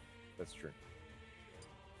knew. That's true.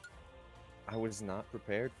 I was not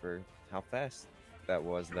prepared for how fast that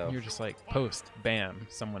was, though. You're just like, post, bam,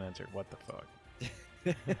 someone entered. What the fuck?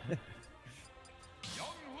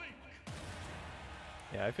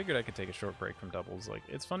 Yeah, I figured I could take a short break from doubles. Like,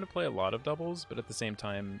 it's fun to play a lot of doubles, but at the same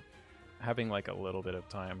time, having like a little bit of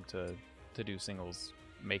time to do singles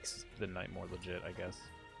makes the night more legit, I guess.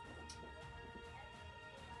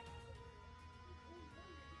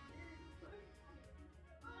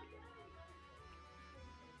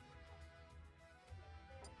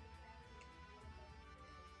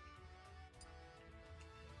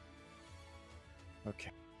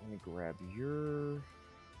 Okay, let me grab yours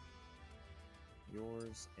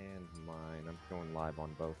and mine. I'm going live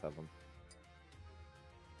on both of them.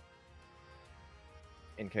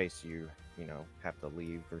 In case you have to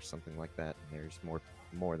leave or something like that, and there's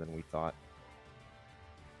more than we thought.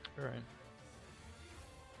 All right.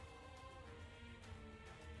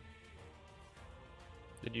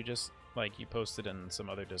 Did you just, like, you posted in some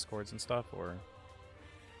other Discords and stuff, or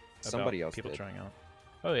Somebody about else people did. trying out?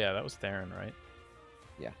 Oh yeah, that was Theron, right?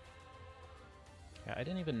 Yeah. Yeah, I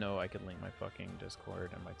didn't even know I could link my fucking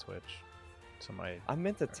Discord and my Twitch to my... I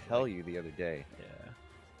meant to Or, tell like- you the other day. Yeah.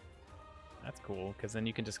 That's cool, because then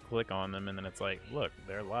you can just click on them and then it's like, look,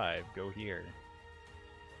 they're live, go here.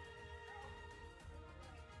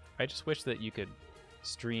 I just wish that you could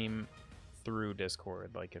stream through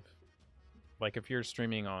Discord, like if you're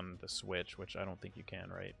streaming on the Switch, which I don't think you can,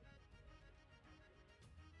 right?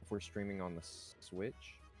 If we're streaming on the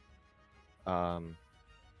Switch, I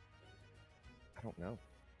don't know.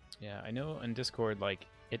 Yeah, I know in Discord, like,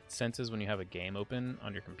 it senses when you have a game open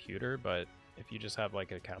on your computer, but if you just have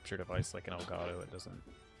like a capture device like an Elgato, it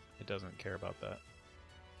doesn't care about that.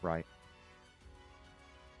 Right.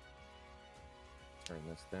 Turn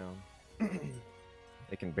this down.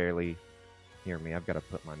 They can barely hear me. I've got to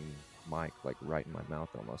put my mic like right in my mouth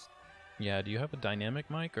almost. Yeah, do you have a dynamic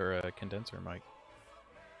mic or a condenser mic?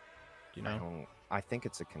 Do you know? I think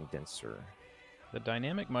it's a condenser. The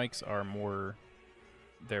dynamic mics are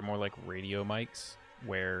they're more like radio mics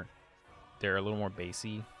where they're a little more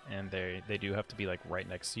bassy and they do have to be like right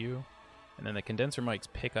next to you. And then the condenser mics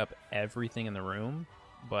pick up everything in the room,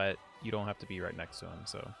 but you don't have to be right next to them,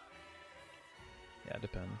 so Yeah, it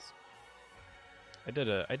depends. I did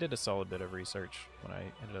a solid bit of research when I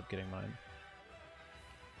ended up getting mine.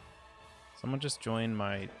 Someone just joined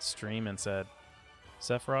my stream and said,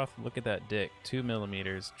 Sephiroth, look at that dick, 2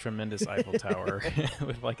 millimeters, tremendous Eiffel Tower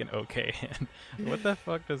with like an OK hand. What the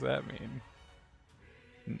fuck does that mean?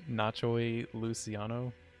 Nacho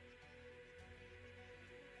Luciano?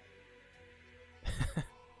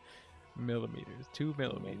 Millimeters, 2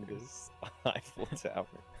 millimeters. Eiffel Tower.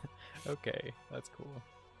 Okay, that's cool.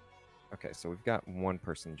 Okay, so we've got one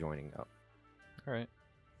person joining up All right.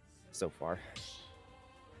 so far.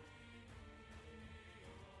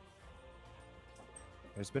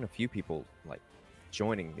 There's been a few people like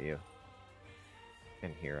joining me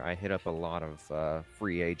in here. I hit up a lot of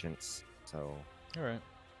free agents, so All right.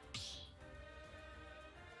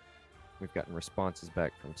 we've gotten responses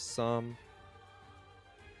back from some.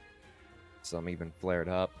 Some even flared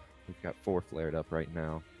up. We've got 4 flared up right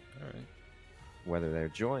now. All right. Whether they're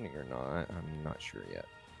joining or not, I'm not sure yet.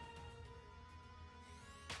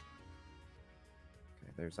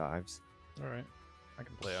 Okay, there's Ives. All right. I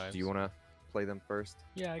can play Ives. Do you want to play them first?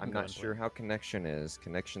 Yeah, I can I'm go not and play. sure how connection is.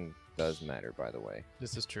 Connection does matter, by the way.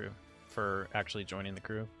 This is true. For actually joining the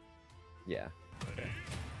crew? Yeah. Okay.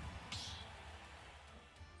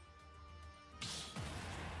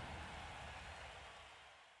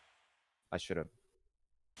 I should have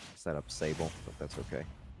set up Sable, but that's okay.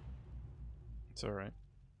 It's all right.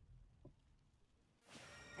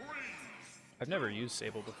 I've never used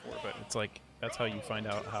Sable before, but it's like, that's how you find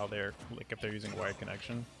out how they're, like if they're using wired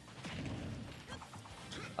connection.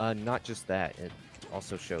 Not just that, it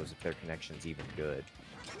also shows if their connection's even good.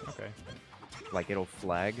 Okay. Like, it'll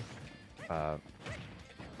flag,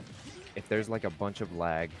 if there's like a bunch of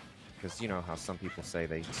lag, because you know how some people say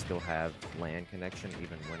they still have LAN connection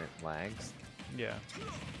even when it lags? Yeah.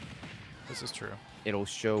 This is true. It'll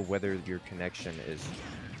show whether your connection is,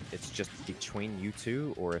 it's just between you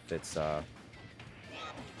two, or if it's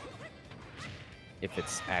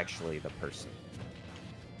actually the person,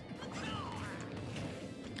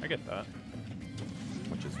 I get that.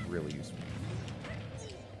 which is really useful.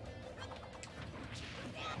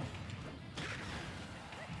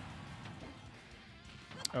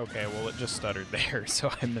 Okay, well it just stuttered there, so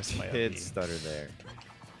I missed my Did LP. stutter there.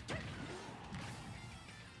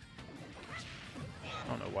 I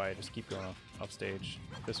don't know why I just keep going off stage.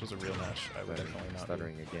 If this was a real match, I would definitely not be.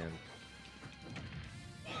 Stuttering again.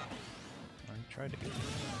 I tried to get it.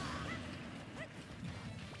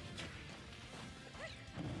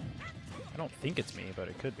 I don't think it's me, but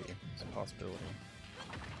it could be. It's a possibility.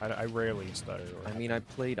 I rarely stutter. Or I mean, I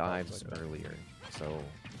played problems Ives like that. earlier, so,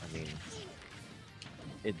 I mean,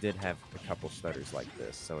 it did have a couple stutters like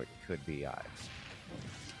this, so it could be Ives.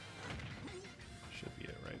 Should be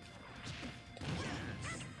it, right?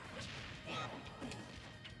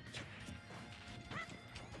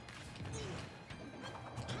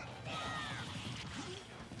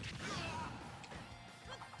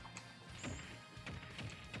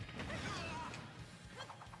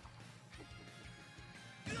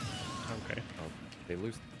 Okay. Oh, they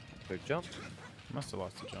lose their jump? Must have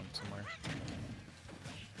lost a jump somewhere.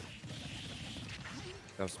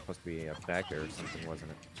 That was supposed to be a back air or something,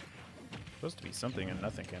 wasn't it? Supposed to be something and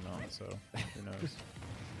nothing came out, so who knows?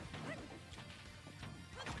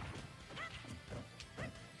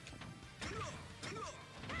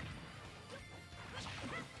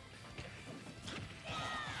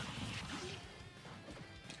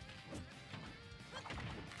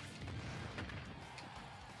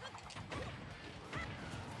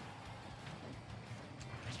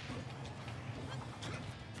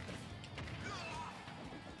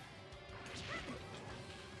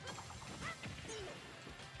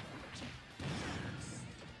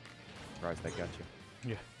 Surprised I got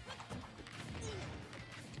you. Yeah.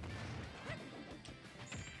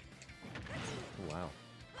 Oh, wow.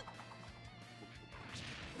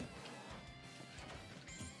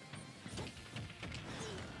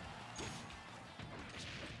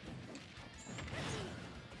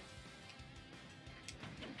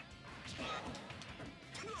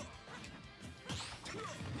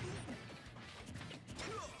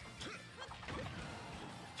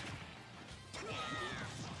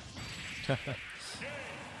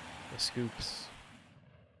 The scoops.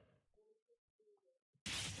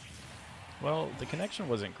 Well, the connection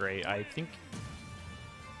wasn't great. I think,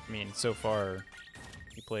 I mean, so far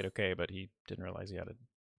he played okay, but he didn't realize he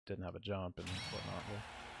didn't have a jump and whatnot. We'll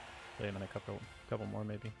play him in a couple more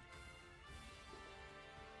maybe.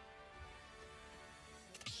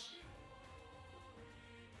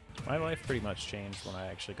 My life pretty much changed when I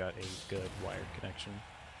actually got a good wired connection.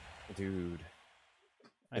 Dude,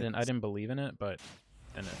 I didn't believe in it, but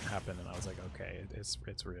then it happened, and I was like, okay, it's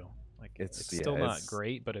real. Like it's still not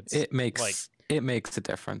great, but it makes like it makes a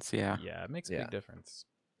difference. Yeah. yeah, it makes a big difference.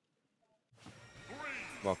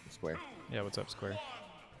 Welcome, Square. Yeah, what's up, Square?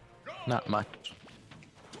 Not much.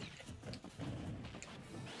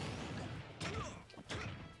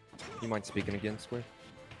 You mind speaking again, Square?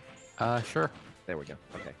 Sure. There we go.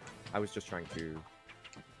 Okay. I was just trying to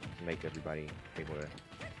make everybody able to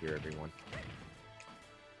hear everyone.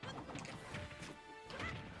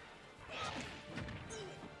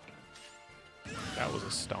 That was a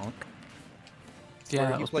stonk. Yeah,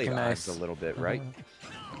 that you was played pretty Ives nice. a little bit, right?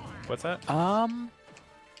 What's that?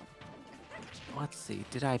 Let's see.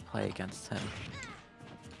 Did I play against him?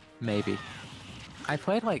 Maybe. I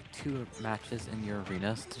played like 2 matches in your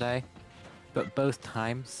arenas today, but both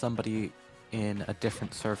times somebody in a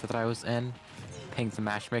different server that I was in pinged the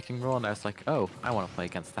matchmaking rule, and I was like, oh, I want to play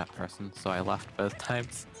against that person, so I left both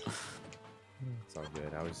times. It's all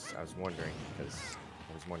good. I was wondering because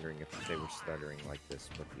I was wondering if they were stuttering like this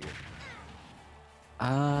with you.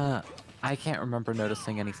 I can't remember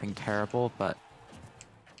noticing anything terrible, but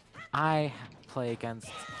I play against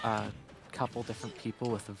a couple different people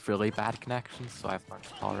with really bad connections, so I've learned to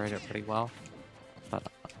tolerate it pretty well. But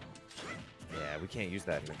Yeah, we can't use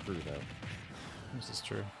that in the crew though. This is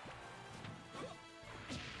true.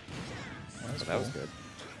 But that was good.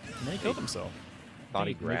 And then he killed himself. Thought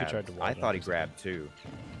he Maybe grabbed. tried to wall I jump thought he or something. grabbed too.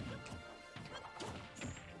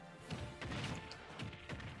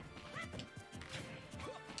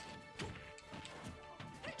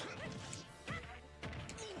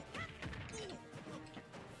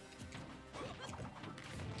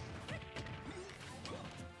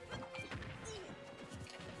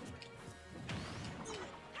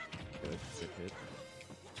 Good hit.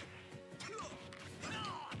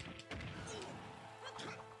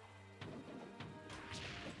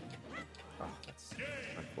 Oh, that's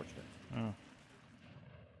unfortunate. Oh.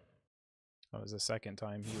 That was the second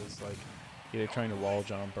time he was like either trying to wall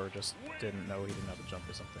jump or just didn't know he didn't have a jump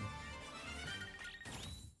or something.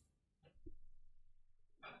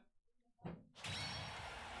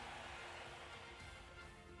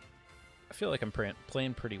 I feel like I'm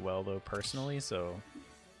playing pretty well though personally, so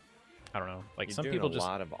I don't know. Like You're some doing people a just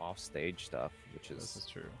lot of offstage stuff, which this is is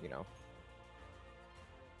true. you know,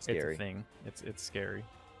 It's scary. a thing. It's scary.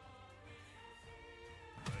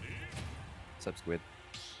 What's up, Squid?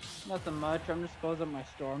 Nothing much. I'm just closing my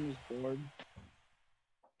store. I'm just bored.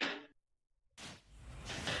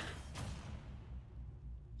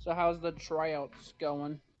 So how's the tryouts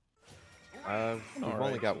going? We've Alright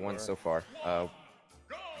only got so one far. so far.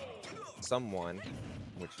 Someone,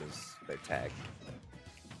 which is they tagged,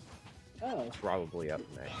 Oh, probably up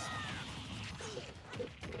next.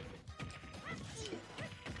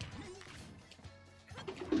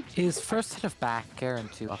 is first hit of back air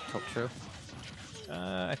into up tilt true?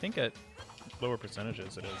 I think at lower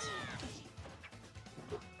percentages it is.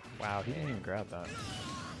 Wow, he didn't even grab that.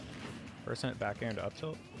 Percent back air into up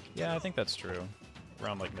tilt? Yeah, I think that's true.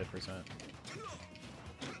 Around like mid-percent.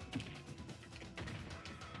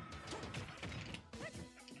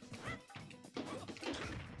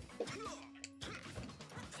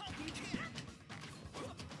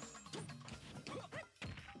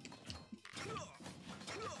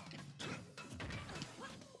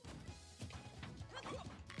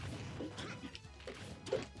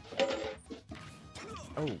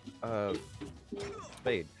 Oh,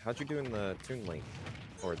 Spade, how'd you do in the Toon Link?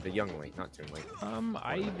 Or the Young Link, not Toon Link.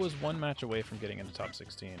 I was one match away from getting into top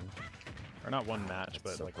 16. Or not one match,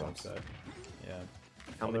 but So like one close. set. Yeah.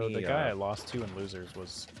 How Although many? the guy I lost to in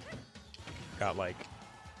losers got like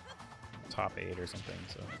top 8 or something,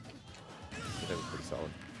 so. That was pretty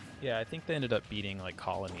solid. Yeah, I think they ended up beating like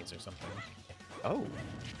colonies or something. Oh.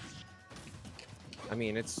 I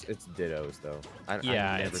mean, it's dittos though. I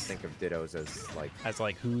Yeah, never it's- think of dittos as like, As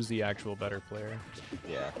like who's the actual better player.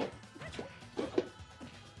 yeah.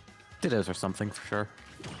 Dittos or something for sure.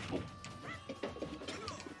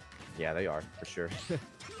 Yeah, they are for sure.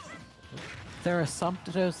 There are some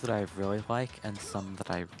dittos that I really like and some that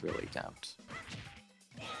I really don't.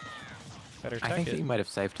 Better I tech think that it. you might have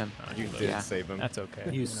saved him. You Yeah. did Yeah. save him. That's okay.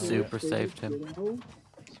 You know super what? saved him. Ditto.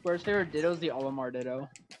 Square's favorite Ditto's the Olimar Ditto.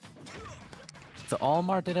 The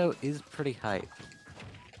Olimar Ditto is pretty hype.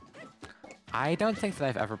 I don't think that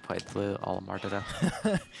I've ever played the Olimar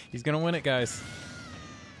Ditto. He's gonna win it, guys.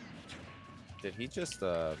 Did he just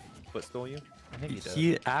footstool you? I think he did.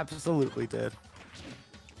 He absolutely did.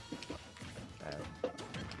 Bad.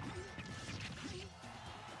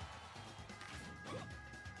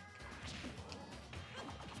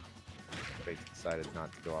 They decided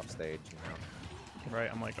not to go off stage, you know. Right,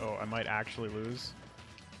 I'm like, oh, I might actually lose.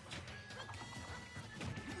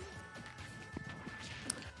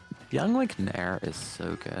 Young Link Nair is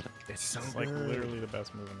so good. It's so It's like literally the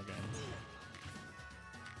best move in the game.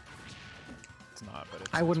 It's not, but it's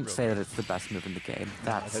I wouldn't real say good. that it's the best move in the game.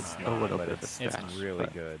 That's It's a not, little but bit of a it's stretch. really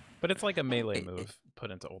but good. But it's like a melee It- move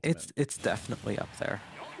put into Ultimate. It's definitely up there.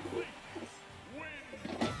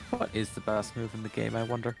 What is the best move in the game, I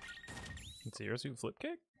wonder? It's Zero-Suit flip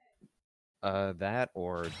kick? That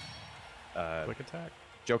or Quick attack?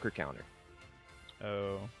 Joker counter.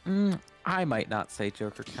 Oh. I might not say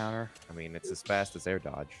Joker counter. I mean, it's as fast as air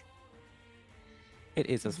dodge. It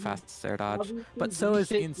is as fast as air dodge, but so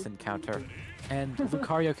is instant counter. And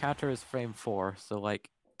Lucario counter is frame 4, so like,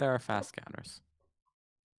 there are fast counters.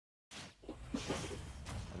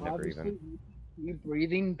 I've never even. You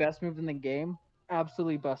breathing, best move in the game.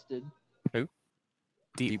 Absolutely busted.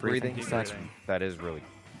 Deep breathing. Deep That's- breathing. That is really,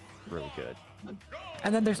 really good.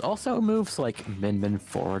 And then there's also moves like Min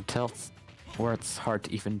forward tilts, where it's hard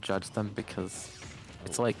to even judge them because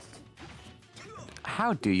it's like,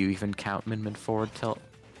 how do you even count Min forward tilt?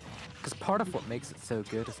 Because part of what makes it so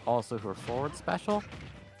good is also her forward special,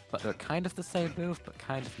 but they're kind of the same move, but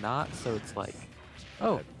kind of not. So it's like,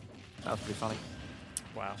 oh, that was pretty funny.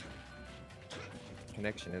 Wow.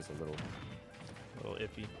 Connection is a little. A little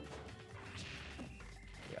iffy.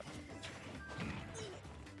 Yep.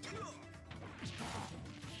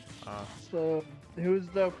 So, who's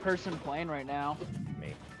the person playing right now?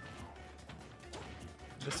 Me.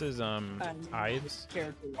 This is, Ives.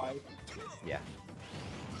 Character-wise. Yeah.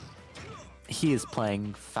 He is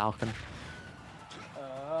playing Falcon.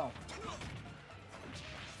 Oh.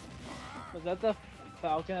 Was that the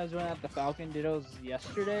Falcon I was doing at the Falcon Dittos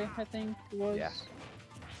yesterday, I think it was? Yeah.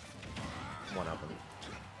 One of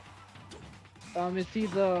them. Is he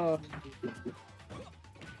the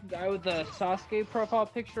guy with the Sasuke profile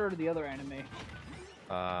picture or the other anime?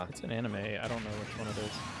 It's an anime. I don't know which one it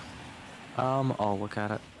is. I'll look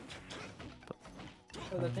at it.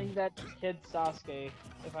 Because I think that kid Sasuke,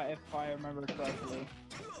 if I remember correctly.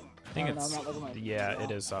 I think Oh, no, it's... I'm not looking at my yeah, phone.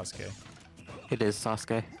 it is Sasuke. It is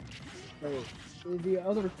Sasuke. Wait, the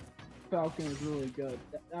other Falcon is really good.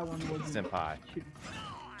 That one wasn't. Senpai.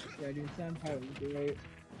 Yeah, dude, Senpai was great.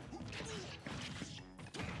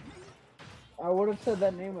 I would have said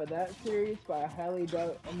that name of that series, but I highly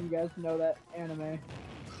doubt any of you guys know that anime.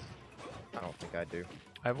 I don't think I do.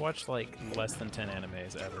 I've watched like less than 10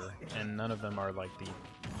 animes ever, and none of them are like the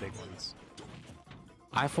big ones.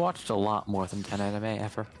 I've watched a lot more than 10 anime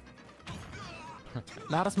ever.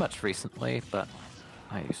 Not as much recently, but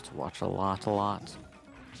I used to watch a lot.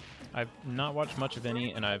 I've not watched much of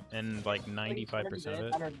any, and like 95% of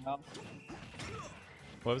it. I don't know.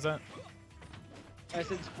 What was that? I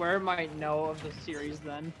said Square might know of the series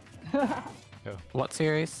then. What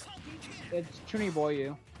series? It's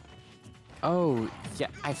Chuniboyu. Oh, yeah,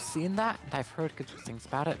 I've seen that, and I've heard good things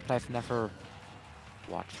about it, but I've never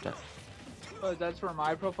watched it. Oh, that's where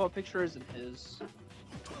my profile picture is and his.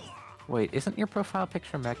 Wait, isn't your profile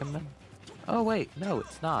picture Mega Man? Oh wait, no,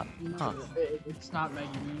 it's not. Huh. It's not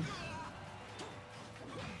Megumi.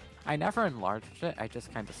 I never enlarged it, I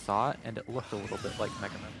just kind of saw it, and it looked a little bit like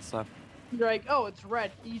Mega Man, so... You're like, oh, it's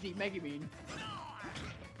red, easy, Megumi.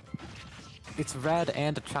 It's red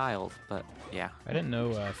and a child, but yeah. I didn't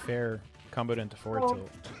know Fair comboed into forward Oh. tilt.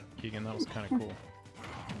 Keegan, that was kind of cool.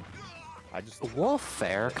 I just. Wolf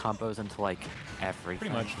Fair combos into, like,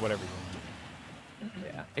 everything. Pretty much whatever you want.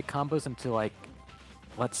 Yeah. It combos into, like...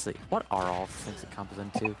 Let's see, what are all the things it combos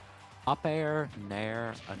into? Up air,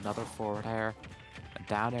 nair, another forward air, a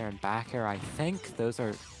down air and back air. I think those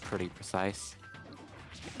are pretty precise.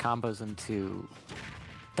 It combos into...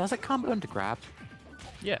 Does it combo into grab?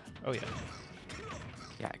 Yeah. Oh yeah.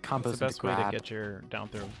 Yeah, it That's combos the into best way grab. to get your down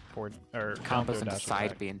throw forward or down Combos throw into dash side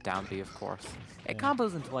attack. B and down B, of course. It Yeah.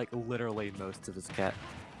 combos into like literally most of his kit.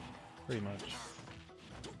 Pretty much.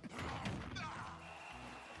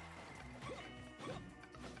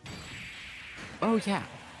 Oh yeah.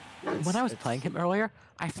 When I was playing him earlier,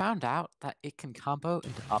 I found out that it can combo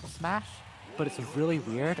into up smash, but it's really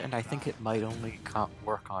weird, and I think it might only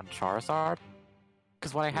work on Charizard.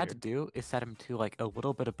 Because what I had to do is set him to like a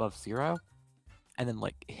little bit above 0, and then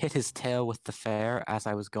like hit his tail with the fair as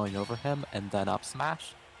I was going over him, and then up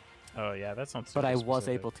smash. Oh yeah, that sounds. But super I was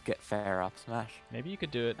specific. able to get fair up smash. Maybe you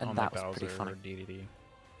could do it and on that like was pretty Bowser funny. or DDD.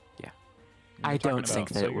 Yeah. You're I talking don't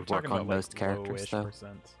think about- that so it you're would work talking on about, like, most characters, low-ish though.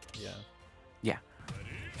 percent. Yeah.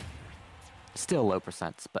 Still low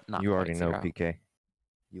percents, but not. You already quite know, 0. PK.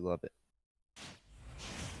 You love it.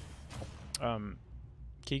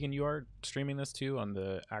 Keegan, you are streaming this too on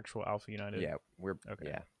the actual Alpha United. Yeah, we're Okay.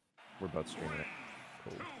 yeah, we're both streaming it.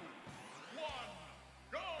 Cool.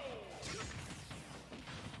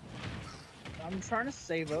 I'm trying to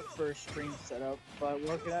save up for a stream setup, but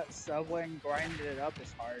working at Subway and grinding it up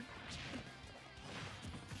is hard.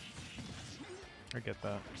 I get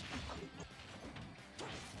that.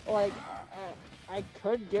 Like, I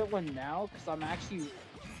could get one now because I'm actually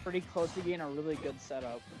pretty close to getting a really good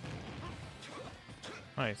setup.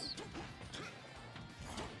 Nice.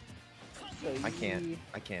 So I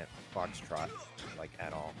can't foxtrot like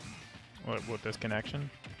at all. What disconnection?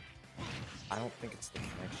 I don't think it's the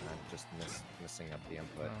connection. I'm just missing up the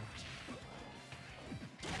input.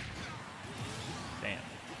 Oh. Damn.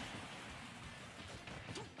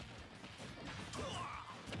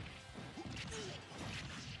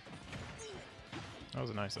 That was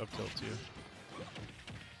a nice up tilt too.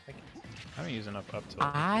 I haven't used enough up tilt.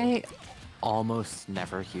 I almost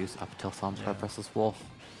never use up tilt on Yeah. purpose as Wolf.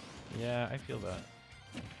 Yeah, I feel that.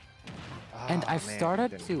 And Ah, I've man,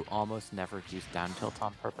 started didn't- to almost never use down tilt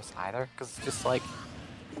on purpose either, because it's just like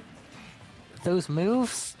those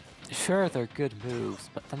moves. Sure, they're good moves,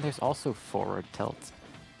 but then there's also forward tilt.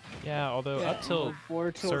 Yeah, although up tilt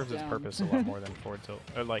forward tilt serves its down. purpose a lot more than forward tilt.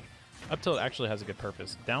 Or like, up tilt actually has a good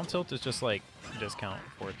purpose. Down tilt is just like discount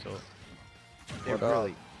forward tilt. It What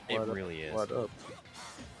really, up? it What up? really is. What up?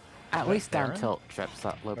 At What, least down Darren? tilt trips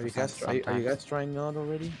that low Are you percent guys are you sometimes. guys trying out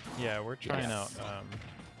already? Yeah, we're trying Yes. out.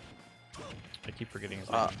 I keep forgetting his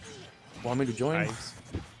name. Want me to join? Ives.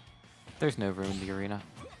 There's no room in the arena.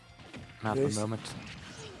 Not at There's- the moment.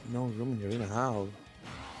 No room in the arena. How?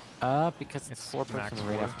 Because it's It's 4-person max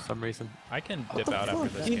arena 4. for some reason. I can What dip the out after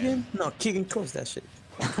fuck, this Keegan? game. No, Keegan, close that shit.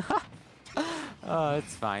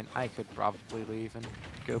 It's fine. I could probably leave and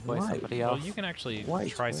go play Why? somebody Well, else. you can actually Why?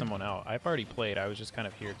 try Why? someone out. I've already played. I was just kind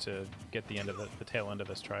of here to get the end of the tail end of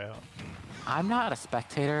this tryout. I'm not a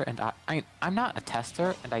spectator, and I'm not a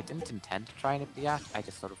tester, and I didn't intend to try and react. I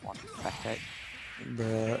just sort of wanted to spectate.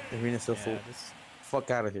 The arena's still full. Yeah, this, Fuck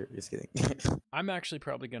out of here. Just kidding. I'm actually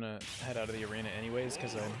probably gonna head out of the arena anyways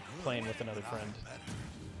because I'm playing with another friend.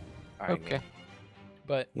 Okay.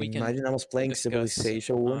 But we can. Imagine I was playing discuss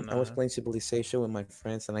Civilization. on, I was playing Civilization with my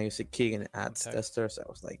friends, and I used to Keegan ads text. tester. So I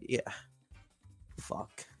was like, yeah,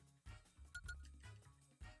 fuck.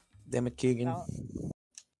 Damn it, Keegan. Now-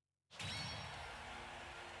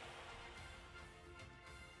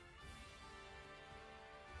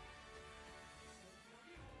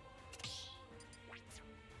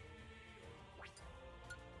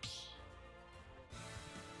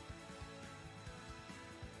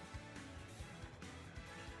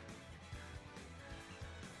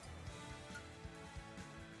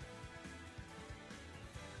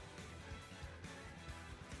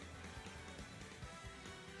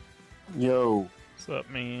 Yo, What's up,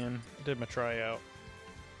 man? I did my tryout.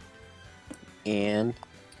 and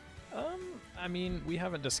I mean, we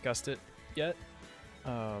haven't discussed it yet.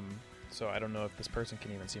 So I don't know if this person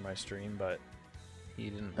can even see my stream, but he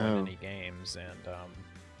didn't win Oh. any games, and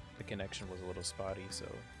the connection was a little spotty, so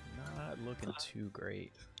not looking too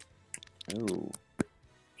great. ooh,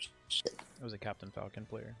 It was a Captain Falcon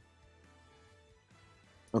player.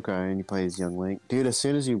 okay, and you play as Young Link, dude. As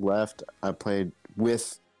soon as you left, I played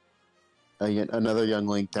with another Young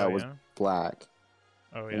Link that Oh, was yeah? black,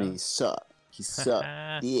 Oh and yeah. he sucked. He sucked.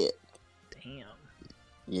 Yeah, Damn.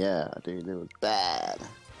 yeah, dude, it was bad.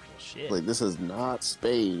 Shit. Like, this is not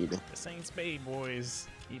Spade. This ain't Spade, boys.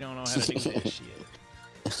 You don't know how to do this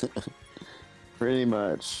shit. Pretty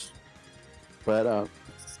much. But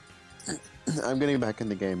I'm getting back in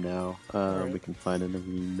the game now. Alright. We can find an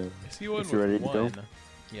arena. I see one If you're with ready to go. one.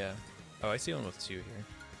 Yeah. Oh, I see one with 2 here.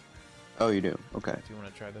 Oh, you do? Okay. If you want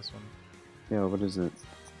to try this one. Yeah, what is it?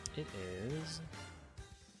 It is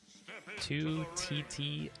 2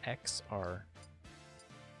 TTXR.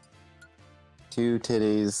 2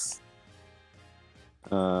 titties.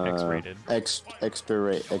 X-rated. Extra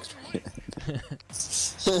rate. X-rated.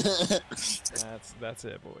 That's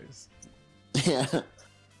it, boys. yeah.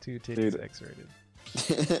 2 titties Dude.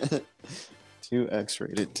 X-rated. 2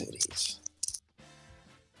 X-rated titties.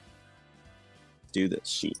 Do this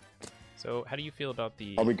shit. So, how do you feel about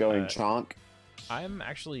the? Are we going uh, chonk? I'm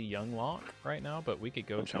actually young Lonk right now, but we could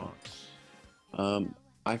go Okay. chonk.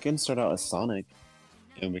 I can start out as Sonic,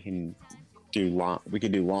 and we can do Lonk. We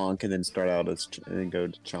can do Lonk, and then start out as and then go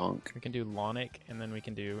to chonk. We can do Lonic, and then we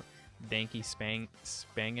can do Danky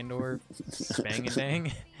Spangendor,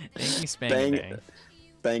 Spangandang, Danky Bang, Spangandang.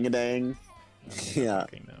 bang a dang. Yeah.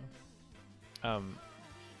 Okay, no.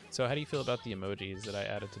 So how do you feel about the emojis that I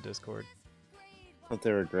added to Discord? I thought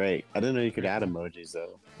they were great. I didn't know you could add emojis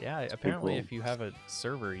though. Yeah, apparently cool. if you have a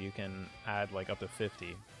server, you can add like up to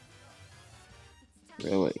 50.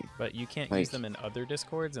 Really? But you can't use them in other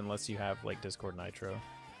Discords unless you have like Discord Nitro,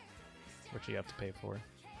 which you have to pay for.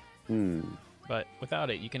 But without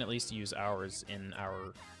it, you can at least use ours in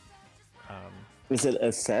our. Is it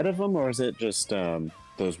a set of them, or is it just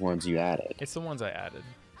those ones you added? It's the ones I added.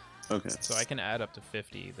 Okay. So I can add up to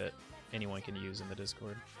 50 that anyone can use in the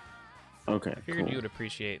Discord. Okay. I figured cool. you would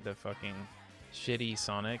appreciate the fucking shitty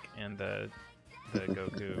Sonic and the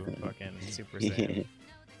Goku fucking Super Saiyan.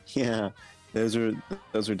 Yeah, those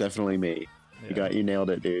are definitely me. Yeah. You nailed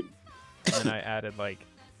it, dude. And then I added like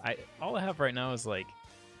all I have right now is like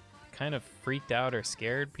kind of freaked out or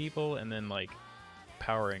scared people, and then like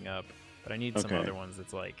powering up. But I need some other ones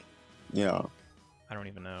that's like, yeah, I don't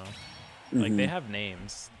even know. Like they have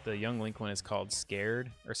names. The Young Link one is called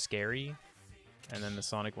Scared or Scary, and then the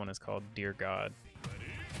Sonic one is called Dear God.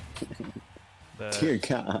 Dear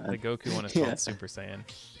God. The Goku one is called Super Saiyan.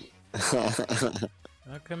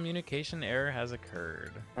 A communication error has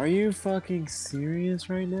occurred. Are you fucking serious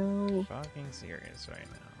right now? Fucking serious right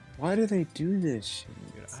now. Why do they do this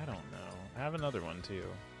shit? Dude, I don't know. I have another one too.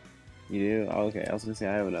 You do? Oh, okay, I was gonna say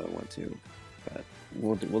I have another one too, but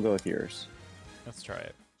we'll go with yours. Let's try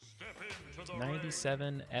it.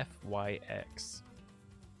 97 FYX.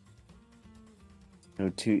 No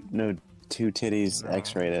two titties No,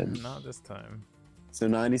 X-rated. Not this time. So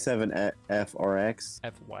 97 F or X.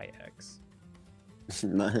 FYX.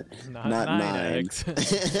 not Not 9.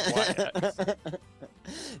 9X.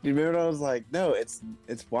 You remember I was like, no, it's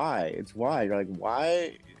Y. It's Y. You're like,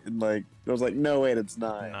 why? And like I was like, no, wait, it's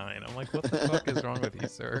 9. 9. I'm like, what the fuck is wrong with you,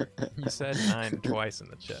 sir? You said 9 twice in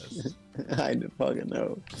the chest. I didn't fucking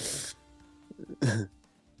know.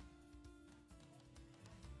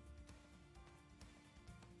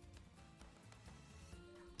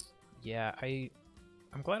 Yeah,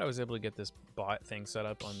 I'm glad I was able to get this bot thing set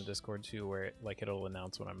up on the Discord too, where it'll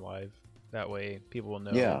announce when I'm live. That way, people will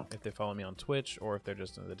know if they follow me on Twitch or if they're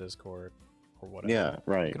just in the Discord or whatever. Yeah,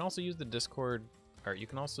 right. You can also use the Discord, or you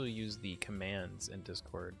can also use the commands in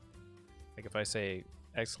Discord. Like if I say !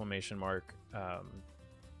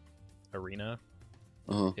 Arena,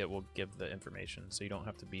 it will give the information, so you don't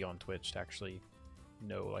have to be on Twitch to actually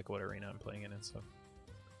know like what arena I'm playing in and stuff.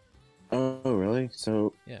 Oh, really?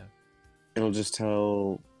 So Yeah. it'll just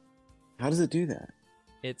tell. How does it do that?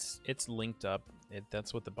 It's linked up.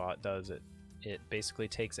 That's what the bot does. It basically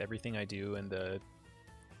takes everything I do in the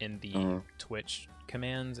Twitch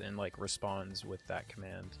commands and like responds with that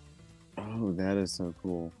command. Oh, that is so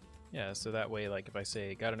cool. Yeah, so that way, like if I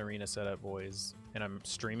say got an arena set up, boys, and I'm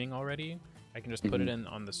streaming already, I can just put it in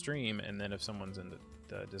on the stream, and then if someone's in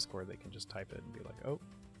the Discord, they can just type it and be like, oh,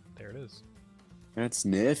 there it is. That's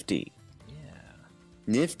nifty. Yeah,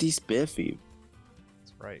 Nifty spiffy.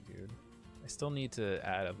 that's right, dude. I still need to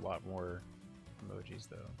add a lot more emojis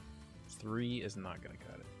though. 3 is not gonna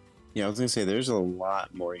cut it. Yeah, I was gonna say there's a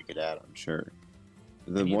lot more you could add. I'm sure.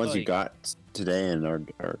 The need, ones you like- got today and are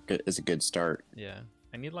good, is a good start. Yeah,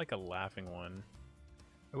 I need like a laughing one.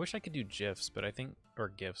 I wish I could do GIFs, but I think, or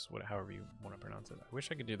GIFs, however you want to pronounce it. I wish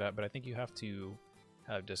I could do that, but I think you have to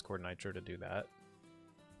have Discord Nitro to do that.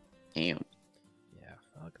 Damn, Yeah,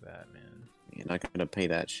 fuck that, man. you're not gonna pay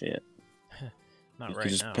that shit. Not You right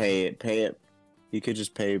could just now. pay it. You could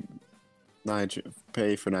just pay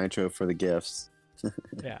for Nitro for the gifts.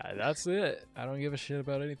 Yeah, that's it. I don't give a shit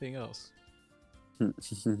about anything else. Let's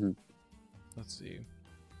see.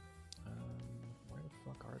 Where the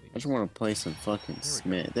fuck are I these? just want to play some fucking There we go.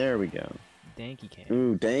 Smith. There we go. Danky Kang.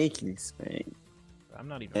 Ooh, Danky Smith. I'm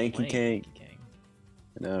not even Danky playing Kang. Danky Kang.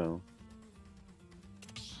 No.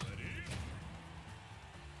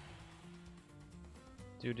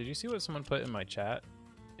 Dude, did you see what someone put in my chat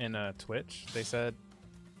in Twitch? They said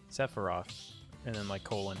Sephiroth and then like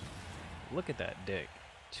colon. Look at that dick.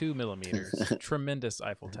 2 millimeters. Tremendous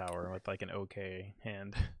Eiffel Tower with like an okay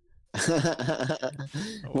hand.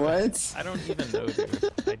 What? I don't even know, dude.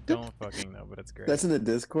 I don't fucking know, but it's great. That's in the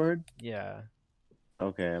Discord? Yeah.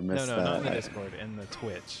 Okay, I missed No, that. not in the Discord, in the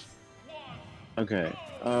Twitch. Okay.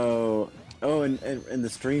 Oh, and the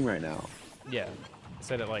stream right now. Yeah. I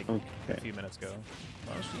said it like a Okay. few minutes ago.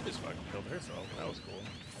 Oh, she just fucking killed herself. That was cool.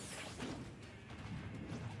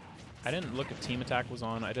 I didn't look if Team Attack was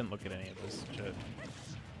on. I didn't look at any of this shit.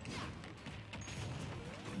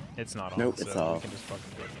 It's not on, Nope, so it's we off. can just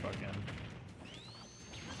fucking go the fuck in.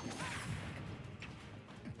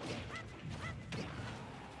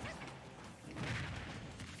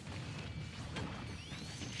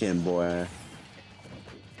 Game boy.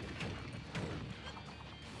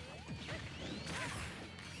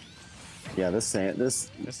 Yeah, this This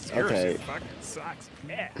is yours. okay. It fucking sucks.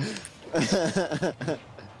 Yeah.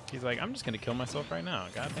 He's like, I'm just gonna kill myself right now.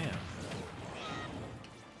 Goddamn.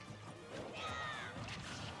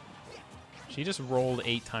 She just rolled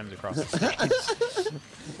 8 times across the stage.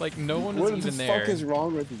 Like, no one was What even the there. fuck is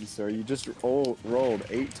wrong with you, sir? You just rolled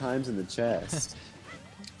 8 times in the chest.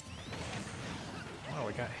 Oh,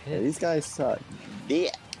 I got Yeah, hit. these guys suck.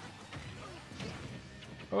 Yeah.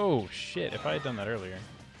 Oh, shit. If I had done that earlier.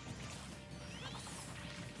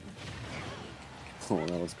 Oh,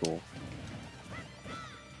 that was cool.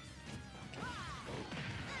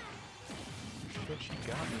 Shit, she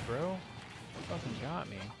got me, bro. Fucking got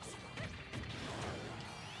me.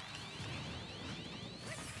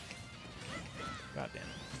 God damn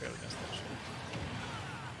it. Barely missed that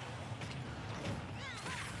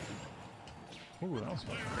shit. Ooh, that was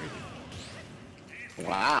fucking crazy.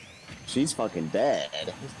 Wow. She's fucking dead.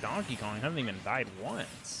 This Donkey Kong hasn't even died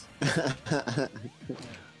once.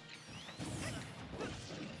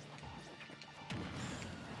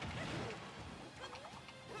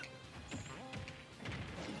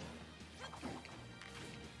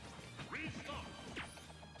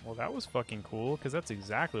 Well, that was fucking cool, because that's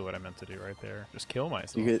exactly what I meant to do right there. Just kill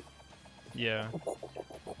myself. You get Yeah.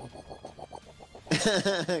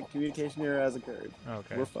 communication error has occurred.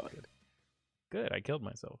 Okay. We're fucked. Good, I killed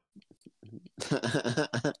myself.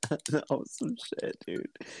 That was some shit, dude.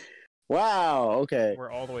 Wow. Okay.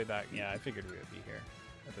 We're all the way back. Yeah, I figured we would be here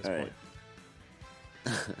at this All point.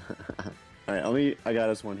 right. All right. I got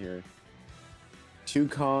us one here. 2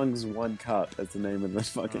 Kongs, 1 Cup. That's the name of the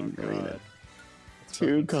fucking Oh, arena. God. That's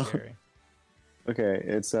Two fucking Kongs. scary. Okay,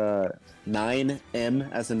 it's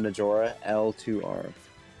 9M as in Majora, L2R.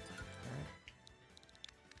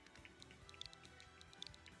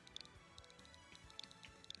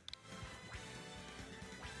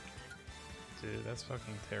 Dude, that's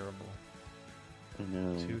fucking terrible. I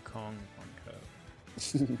know. 2 Kong, 1 Cup.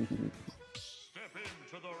 Step into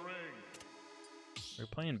the ring. Are we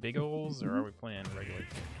playing big ols or are we playing regular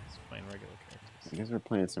characters? Playing regular characters. I guess we're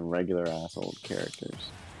playing some regular ass old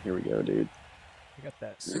characters. Here we go, dude. We got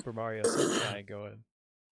that Super Mario Sentai going.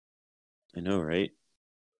 I know, right?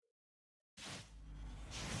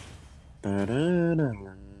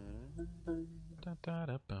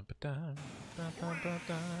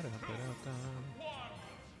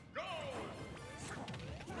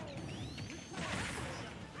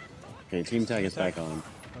 Okay, Team Tag is back on.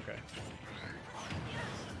 Okay.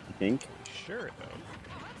 I think? Sure, though.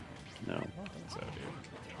 No. I don't think so, dude.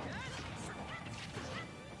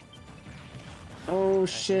 Oh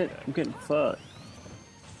shit, I'm getting fucked.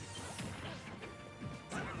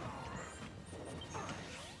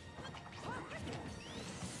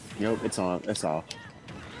 Nope, it's on. It's off.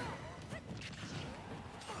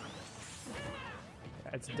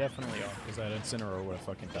 It's definitely off because that Incineroar would have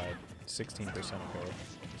fucking died 16% ago.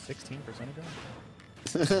 16% ago?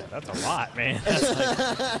 That's a lot, man.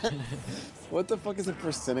 That's like, What the fuck is a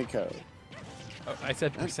percentico? oh, I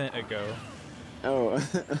said percent ago. Oh,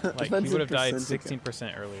 Like, that's he would a have died percentico.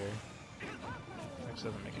 16% earlier. Which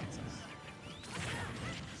doesn't make any sense.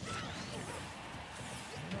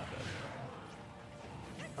 Not bad.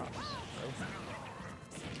 Props, bro.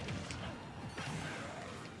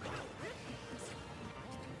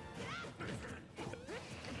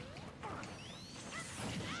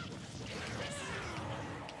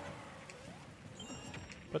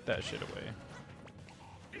 Put that shit away.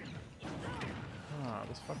 Ah,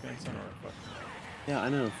 this fucking Incineroar. Fuck. Yeah, I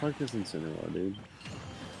know. Fuck this Incineroar, dude.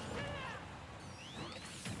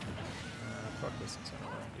 Fuck this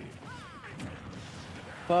Incineroar, dude.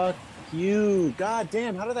 Fuck you. God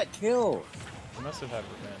damn, how did that kill? He must have had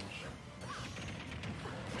revenge.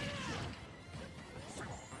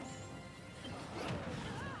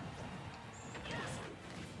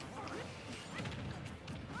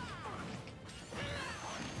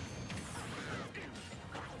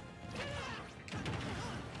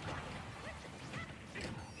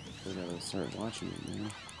 I gotta start watching it,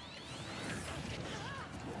 man.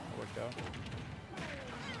 Worked out.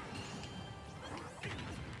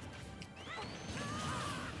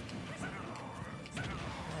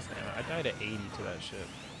 Oh, damn it. I died at 80 to that shit.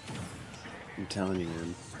 I'm telling you,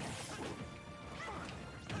 man.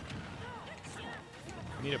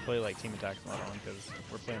 We need to play like Team Attack mode on because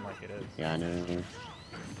we're playing like it is. Yeah, I know.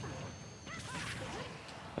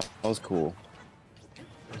 That was cool.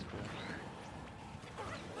 That's cool.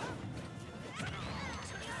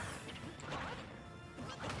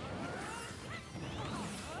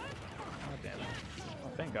 God damn it. Oh,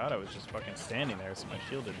 thank God I was just fucking standing there so my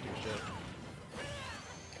shield didn't do shit.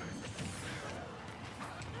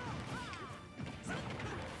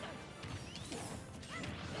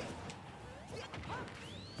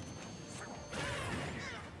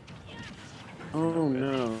 Oh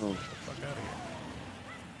no. Get the fuck out of here.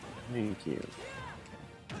 Thank you.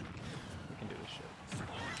 We can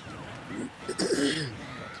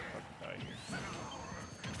fucking die here.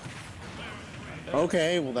 I'm dead.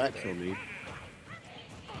 Okay, well that killed me.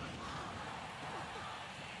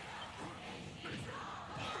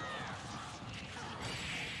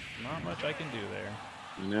 Not much I can do there.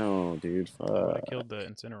 No, dude, I fuck. killed the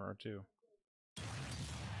Incineroar too.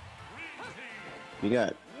 You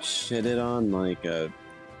got shitted on like a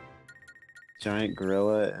giant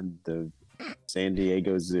gorilla and the San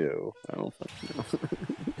Diego Zoo. I don't fucking know.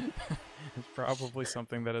 It's probably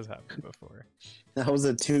something that has happened before. That was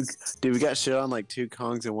a two. Dude, we got shit on like 2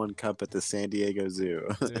 Kongs and 1 cup at the San Diego Zoo.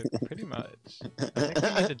 Dude, pretty much. I think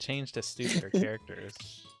we need to change to stupider characters.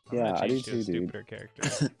 I'm Yeah, gonna I do change to a too, dude. stupider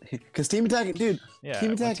character. Cause team attack, dude. Yeah, Team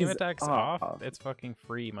when attack team is attack's off. off, it's fucking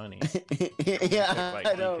free money. Yeah, Like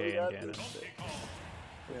I know. DK we and got Ganon. this.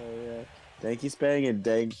 Yeah. Thank you, Spang, and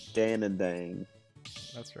Dang, Dan, and Dang.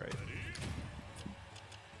 That's right.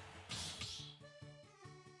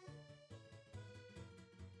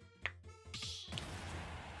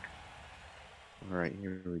 All right,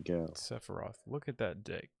 here we go. Sephiroth, look at that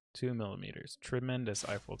dick. 2 millimeters. Tremendous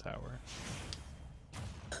Eiffel Tower.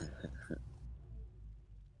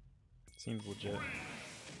 Seems legit.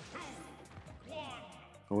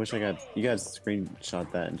 I wish I got you guys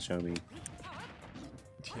screenshot that and show me,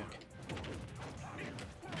 Yeah.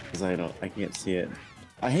 cause I can't see it.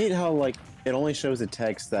 I hate how like it only shows the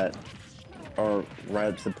text that are right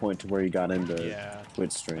up to the point to where you got into Yeah,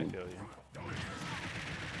 Twitch I stream. feel you.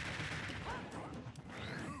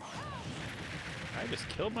 I just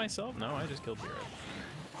killed myself? No, I just killed Zero.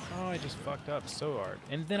 Oh, I just fucked up so hard.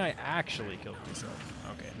 And then I actually killed myself.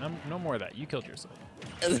 Okay, no more of that. You killed yourself.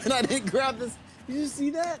 And then I didn't grab this. Did you see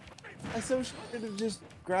that? I so should have just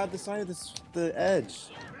grabbed the side of the edge.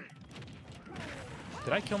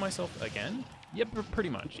 Did I kill myself again? Yep, pretty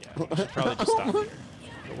much, yeah. We should probably just stop here.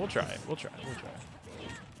 But we'll try. We'll try.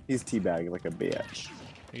 He's teabagging like a bitch.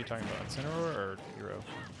 Are you talking about Incineroar or Hero?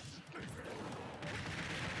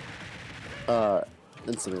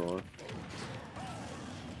 Incineroar.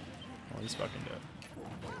 Well, he's fucking dead.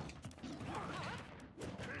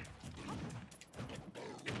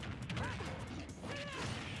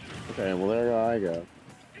 Okay, well there I go.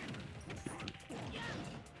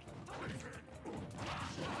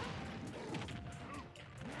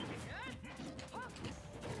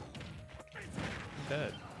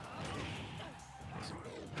 Dead.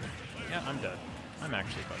 Yeah, I'm dead. I'm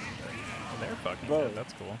actually fucking dead. Oh, they're fucking Bro. dead.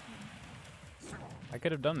 That's cool. I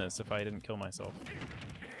could have done this if I didn't kill myself.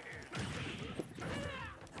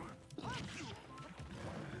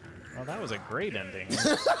 Well, that was a great ending.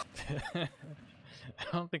 I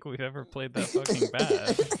don't think we've ever played that fucking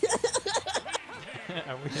bad.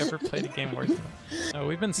 Have we ever played a game worse? No,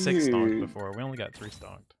 we've been 6 stonked Dude. before. We only got 3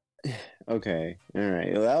 stonked. Okay, all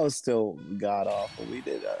right. Well, that was still god awful. We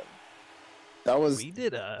did. That was. We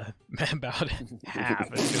did about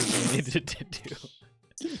half as good as we needed to do.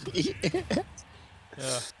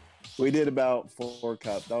 Ugh. We did about 4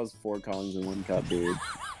 cups. That was 4 Kongs and 1 cup, dude.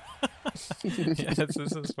 Yes,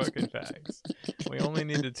 this is fucking facts. We only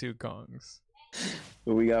needed 2 Kongs.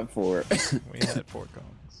 But we got 4. We had 4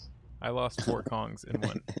 Kongs. I lost 4 Kongs in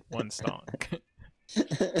one stonk.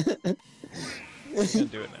 We can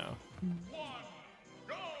do it now.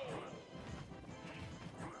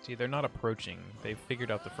 See, they're not approaching. They've figured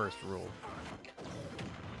out the first rule.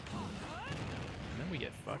 And then we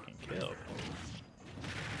get fucking killed.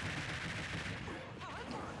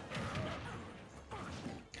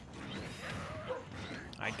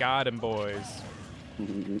 I got him, boys.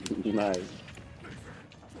 Nice.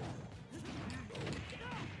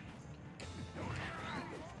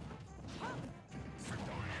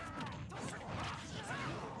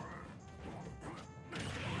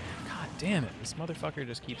 God damn it. This motherfucker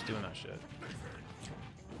just keeps doing that shit.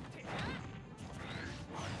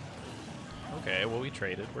 Okay, well, we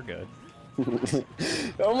traded. We're good.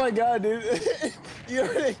 Oh my god, dude. You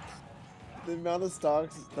already. The amount of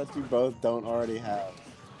stocks that you both don't already have.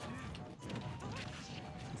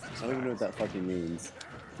 I don't even know what that fucking means.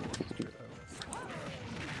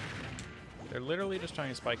 They're literally just trying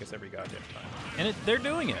to spike us every goddamn time. And they're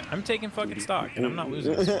doing it. I'm taking fucking stock, and I'm not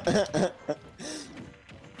losing this one.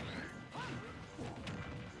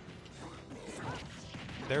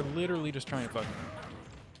 They're literally just trying to fucking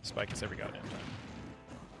spike us every goddamn time.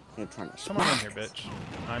 I'm trying to Come on in here, bitch.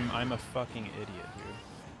 I'm a fucking idiot,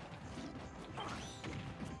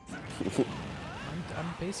 dude.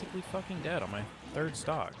 I'm basically fucking dead on my 3rd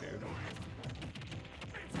stock, dude.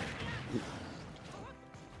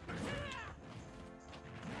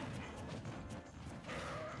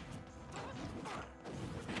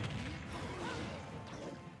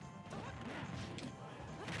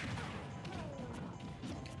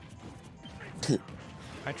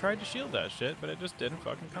 I tried to shield that shit, but it just didn't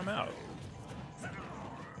fucking come out.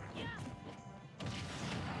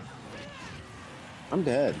 I'm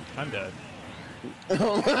dead. I'm dead. I'm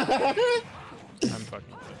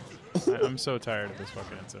fucking dead. I'm so tired of this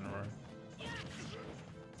fucking Incineroar.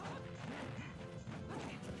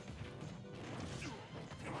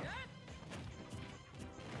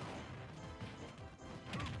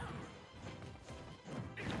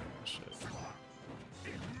 Shit.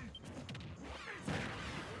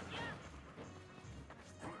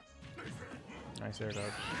 Nice air dodge.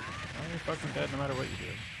 Oh, you're fucking dead no matter what you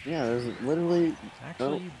do. Yeah, there's literally. Actually,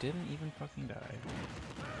 Oh. you didn't even fucking die.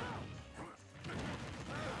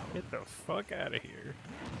 Get the fuck out of here.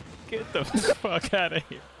 Get the fuck out of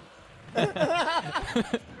here.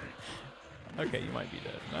 Okay, you might be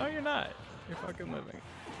dead. No, you're not. You're fucking living.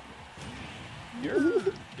 You're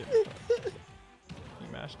getting fucked.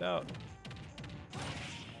 You mashed out.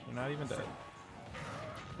 You're not even dead.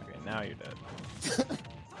 Okay, now you're dead.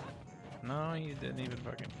 No, you didn't even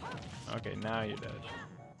fucking... Okay, now you're dead.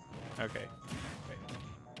 Okay.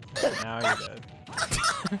 Okay. Now you're dead.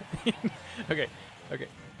 Okay, okay.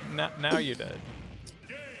 Now you're dead.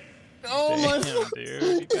 Oh Damn,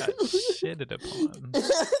 dude. You got shitted upon.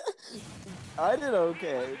 I did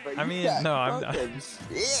okay, but I you mean, got no, I'm fucking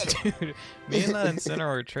shit. Dude, me and that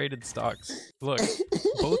Incineroar traded stocks. Look,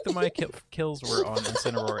 both of my kills were on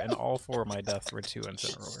Incineroar, and all 4 of my deaths were to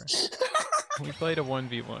Incineroar. We played a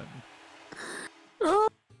 1v1. Oh,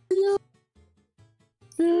 yeah.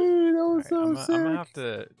 Dude, that was so sick. I'm gonna have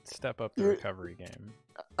to step up the recovery game.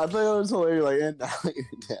 I thought it was hilarious. Like, and now you're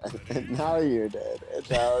dead, and now you're dead, and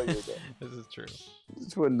now you're dead. This is true.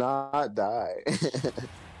 This would not die.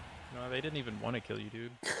 No, they didn't even want to kill you,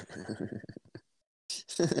 dude.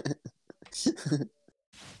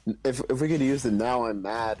 If we could use the "now I'm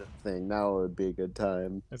mad" thing, now it would be a good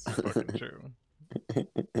time. This is fucking true.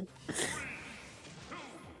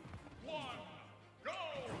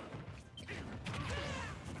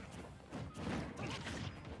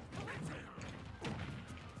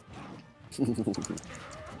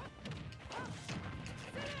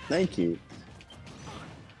 Thank you.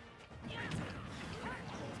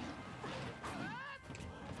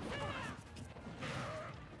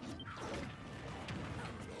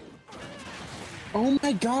 Oh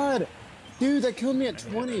my god! Dude, that killed me at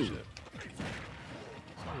 20! Sounds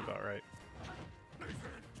about right.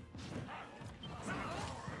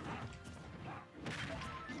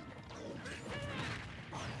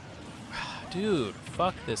 Dude,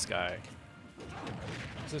 fuck this guy.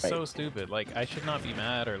 This is so stupid. Like, I should not be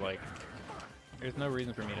mad or like... There's no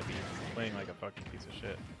reason for me to be playing like a fucking piece of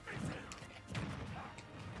shit.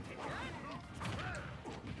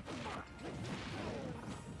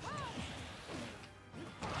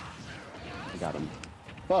 I got him.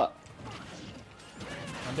 Fuck!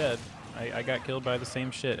 I'm dead. I got killed by the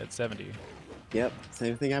same shit at 70. Yep,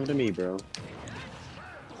 same thing happened to me, bro.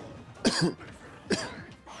 Get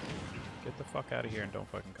the fuck out of here and don't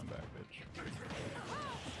fucking come back, bitch.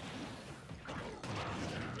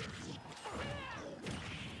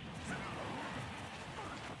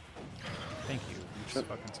 Thank you. You just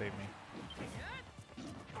fucking saved me.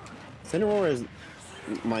 Incineroar is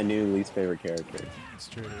my new least favorite character. It's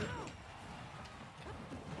true, dude.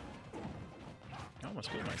 I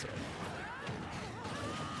almost killed myself.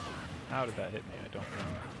 How did that hit me? I don't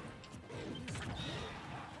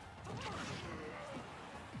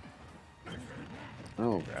know.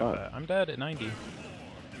 Oh, Grab fuck. that. I'm dead at 90.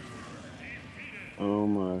 Oh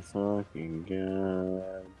my fucking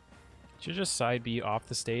god. You should just side B off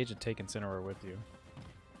the stage and take Incineroar with you.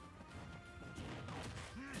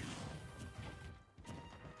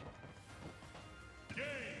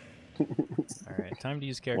 Alright, time to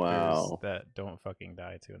use characters Wow. that don't fucking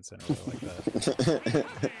die to Incineroar like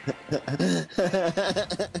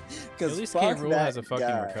that. At least K. Rool has a fucking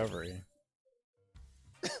recovery.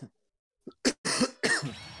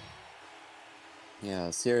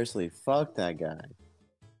 Yeah, seriously, fuck that guy.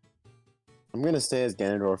 I'm gonna stay as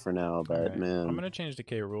Ganondorf for now, but Alright, man. I'm gonna change to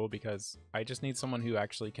K. Rool because I just need someone who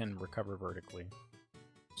actually can recover vertically.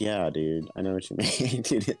 Yeah, dude, I know what you mean.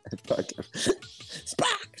 Dude, fucking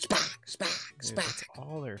spark, spark, spark, Dude, spark. that's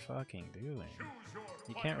all they're fucking doing.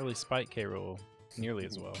 You can't really spike K. Rool nearly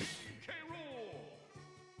as well.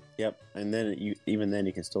 Yep, and then even then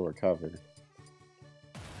you can still recover.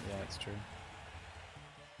 Yeah, that's true.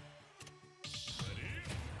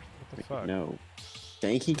 What the fuck? No,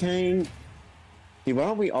 Donkey Kong. Dude, why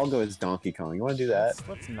don't we all go as Donkey Kong? You want to do that?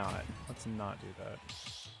 Let's not. Let's not do that.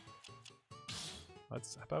 How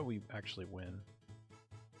about we actually win?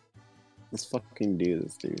 Let's fucking do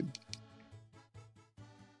this, dude.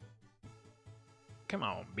 Come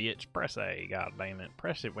on, bitch. Press A, goddammit.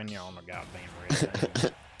 Press it when you're on the goddamn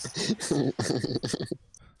red.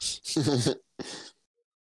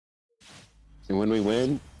 And when we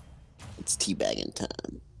win, it's teabagging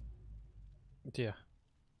time. Yeah.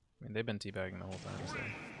 I mean, they've been teabagging the whole time, so.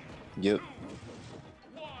 Yep.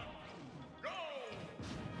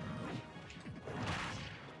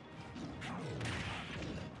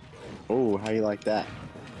 Oh, how you like that?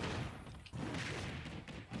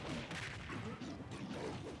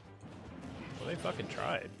 Well, they fucking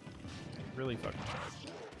tried. They really fucking tried.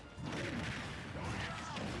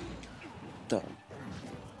 Done.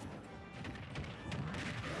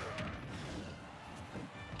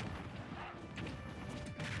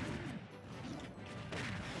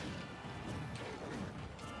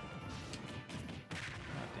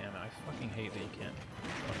 God damn it, I fucking hate that you can't.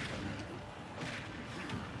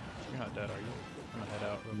 You're not dead, are you? I'm gonna head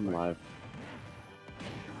out real I'm quick. alive.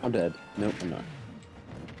 I'm dead. Nope, I'm not.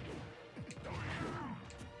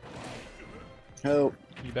 Help.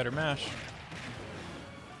 You better mash.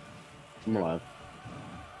 I'm alive.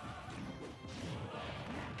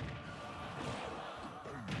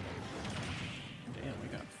 Damn, we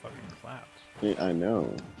got fucking clapped. Yeah, I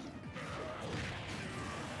know.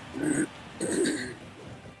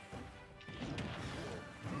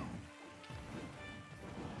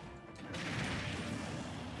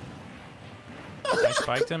 I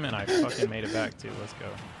spiked him and I fucking made it back too. Let's go.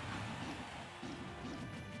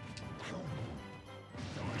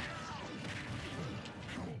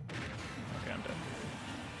 Okay, I'm dead.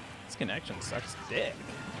 This connection sucks dick.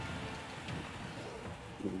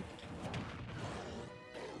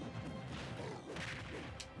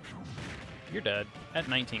 You're dead. At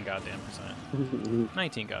 19 goddamn percent.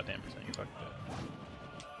 19 goddamn percent, you fucking dead.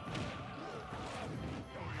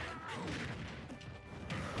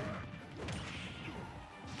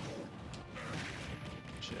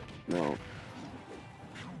 Shit. No.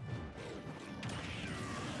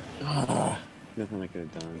 Ah, nothing I could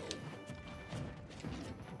have done.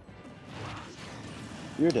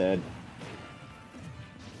 You're dead.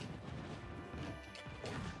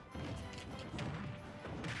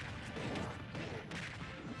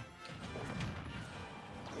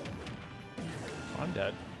 I'm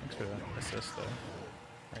dead. Thanks for the assist though.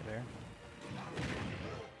 Right there.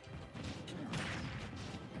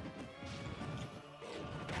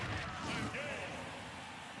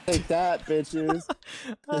 Take that, bitches.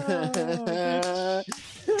 I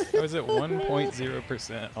was at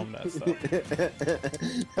 1.0% on that stuff.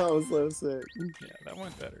 That was so sick. Yeah, that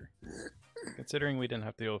went better. Considering we didn't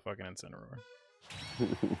have to deal with fucking Incineroar.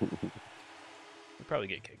 We'd probably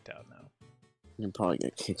get kicked out now. You'll probably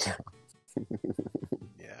get kicked out.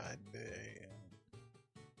 Yeah, I did.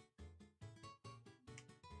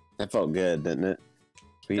 That felt good, didn't it?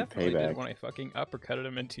 Sweet Definitely payback. did when I fucking uppercutted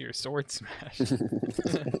him into your sword smash.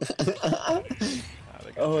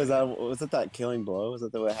 Oh, was it that killing blow? Was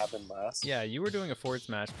that what happened last? Yeah, you were doing a forward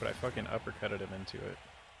smash, but I fucking uppercutted him into it.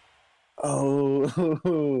 Oh,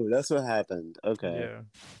 that's what happened. Okay, Yeah,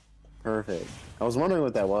 perfect. I was wondering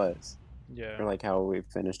what that was, yeah. or like how we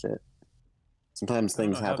finished it. Sometimes I don't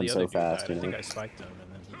things know how happen the so other dude fast, died. you I think know. I spiked him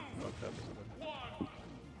and then he fucked up.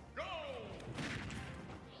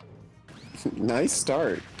 Nice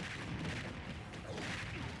start.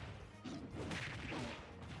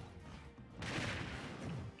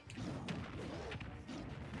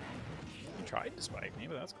 He tried to spike me,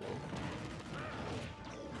 but that's cool.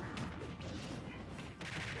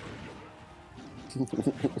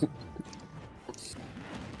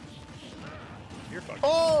 You're fucking.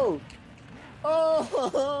 Oh! Oh!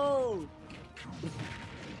 Oh,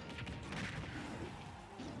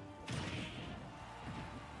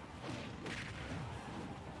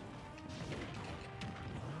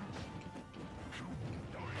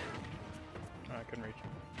 I couldn't reach him.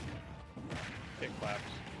 It claps.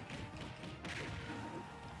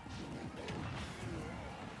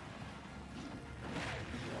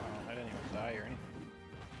 Wow, I didn't even die or anything.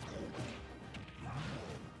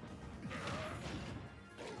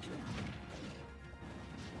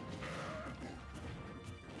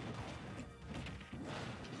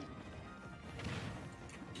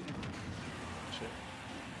 Shit.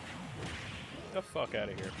 Get the fuck out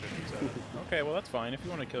of here, 57. Okay, well that's fine. If you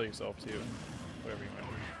want to kill yourself too, whatever you want to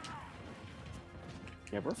do.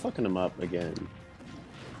 Yeah, we're fucking him up again.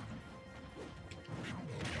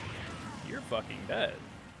 You're fucking dead.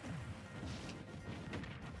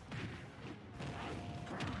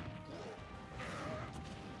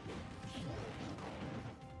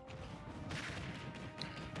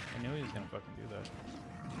 I knew he was gonna fucking do that.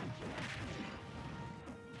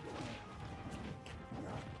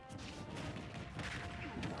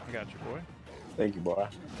 I got you, boy. Thank you, boy.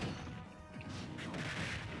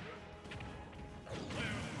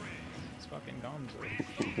 It's fucking Gonzo.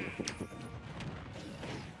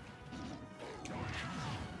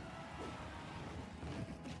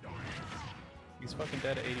 He's fucking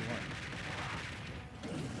dead at 81.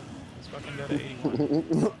 He's fucking dead at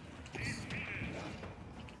 81.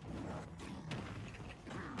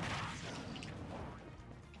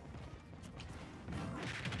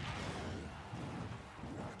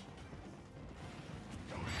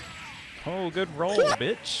 Oh, good roll,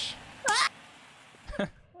 bitch.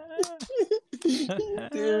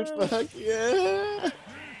 Dude, fuck yeah.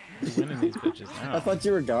 You're winning these bitches now. I thought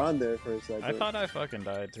you were gone there for a second. I thought I fucking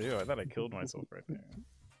died too. I thought I killed myself right there.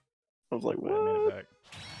 I was like, But I made it what? back.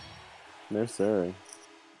 No, sir.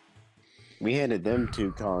 We handed them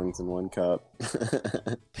 2 Kongs in 1 cup.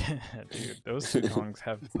 Dude, those 2 Kongs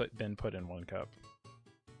have been put in 1 cup.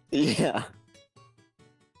 Yeah.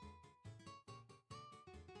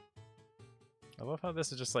 I love how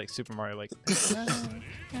this is just like Super Mario, like.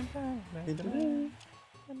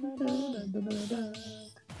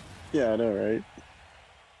 Yeah, I know, right?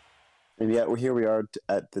 And yet, here we are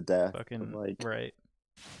at the death. Fucking of, like, right,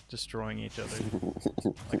 destroying each other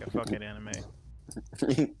like a fucking anime.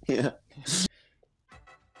 yeah.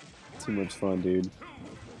 Too much fun, dude.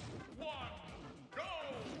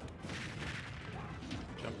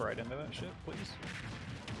 Jump right into that shit, please.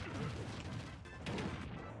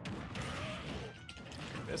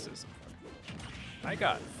 This is. I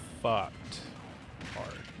got fucked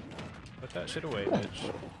hard. Put that shit away,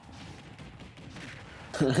 bitch.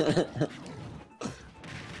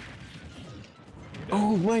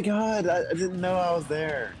 Oh my god, I didn't know I was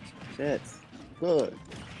there. Shit. Good.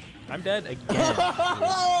 I'm dead again. Dude.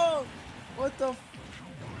 What the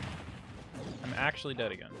I'm actually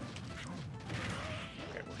dead again.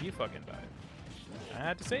 Okay, well he fucking died. I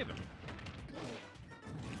had to save him.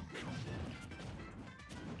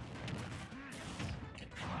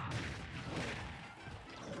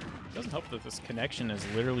 It doesn't help that this connection is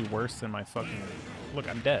literally worse than my fucking... Look,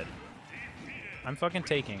 I'm dead. I'm fucking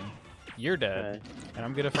taking. You're dead. Okay. And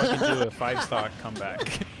I'm gonna fucking do a 5-stock comeback.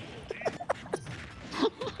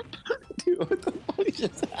 Dude, what the fuck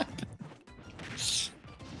just happened?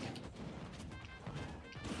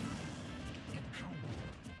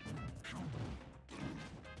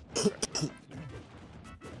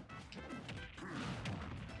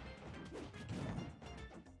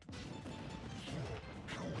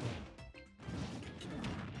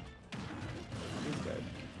 He's dead.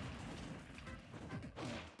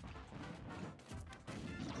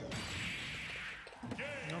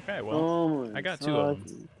 Okay, well, Oh my I got 2 of them.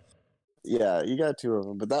 fucking- Yeah, you got 2 of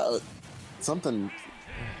them, but that something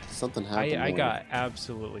happened. I there. got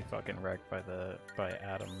absolutely fucking wrecked by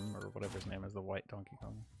Adam or whatever his name is, the white Donkey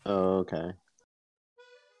Kong. Oh, okay.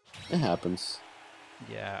 It happens.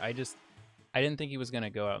 Yeah, I didn't think he was gonna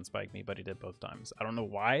go out and spike me, but he did both times. I don't know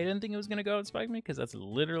why I didn't think he was gonna go out and spike me, because that's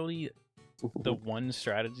literally the one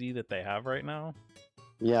strategy that they have right now.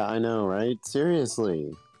 Yeah, I know, right?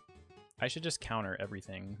 Seriously. I should just counter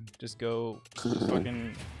everything. Just go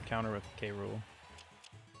fucking counter with K. Rool.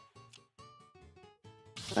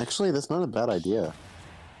 Actually, that's not a bad idea.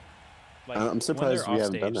 Like, I'm when surprised they're we off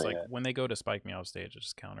haven't done stage, that like yet. when they go to spike me off stage, I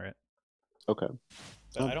just counter it. Okay.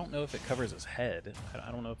 But I don't know if it covers his head.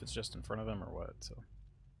 I don't know if it's just in front of him or what. So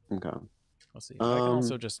Okay. we'll see. But I can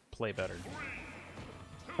also just play better.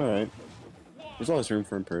 All right. There's always room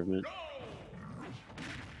for improvement.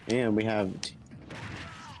 And we have.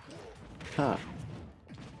 Huh.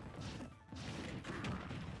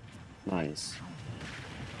 Nice.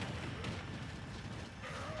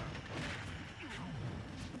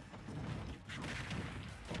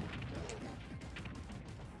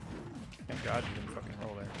 Thank God you didn't fucking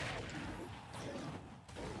roll there.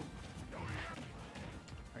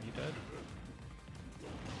 Are you dead?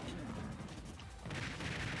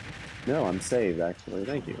 No, I'm saved, actually.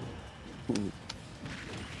 Thank you.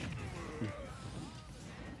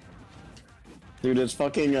 Dude, it's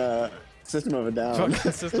fucking System of a Down.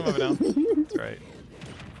 Fucking System of a Down. That's right.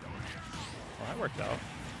 Well, that worked out.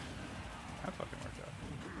 That fucking worked out.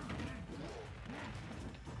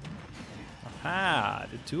 Aha!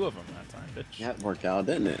 Did 2 of them that time, bitch. Yeah, it worked out,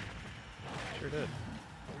 didn't it? Sure did.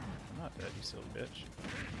 I'm not dead, you silly bitch.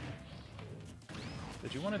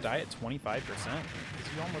 Did you want to die at 25%?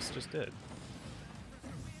 Because you almost just did.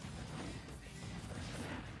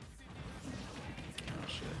 Oh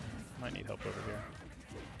shit. Might need help over here.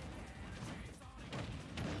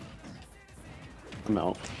 I'm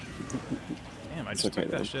out. Damn, I It's just okay,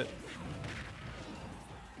 took that though. shit.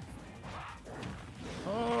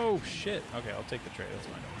 Oh shit. Okay, I'll take the trade, that's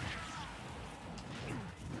fine.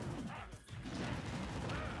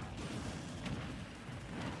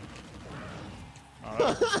 Oh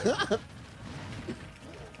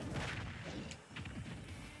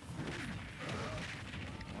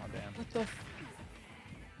damn. What the?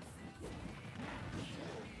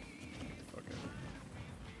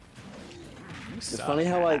 It's funny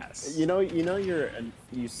how like you know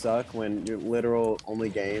you suck when your literal only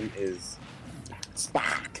game is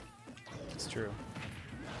Spock. It's true.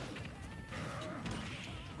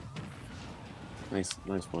 Nice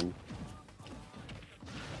one.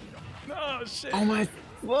 No shit. Oh my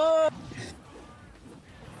fuck!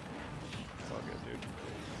 It's all good,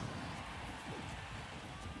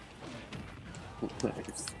 dude.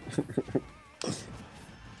 Nice.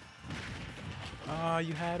 Ah,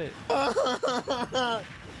 you had it. Okay,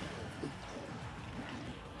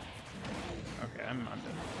 I'm done.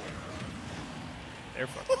 They're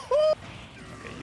fucked.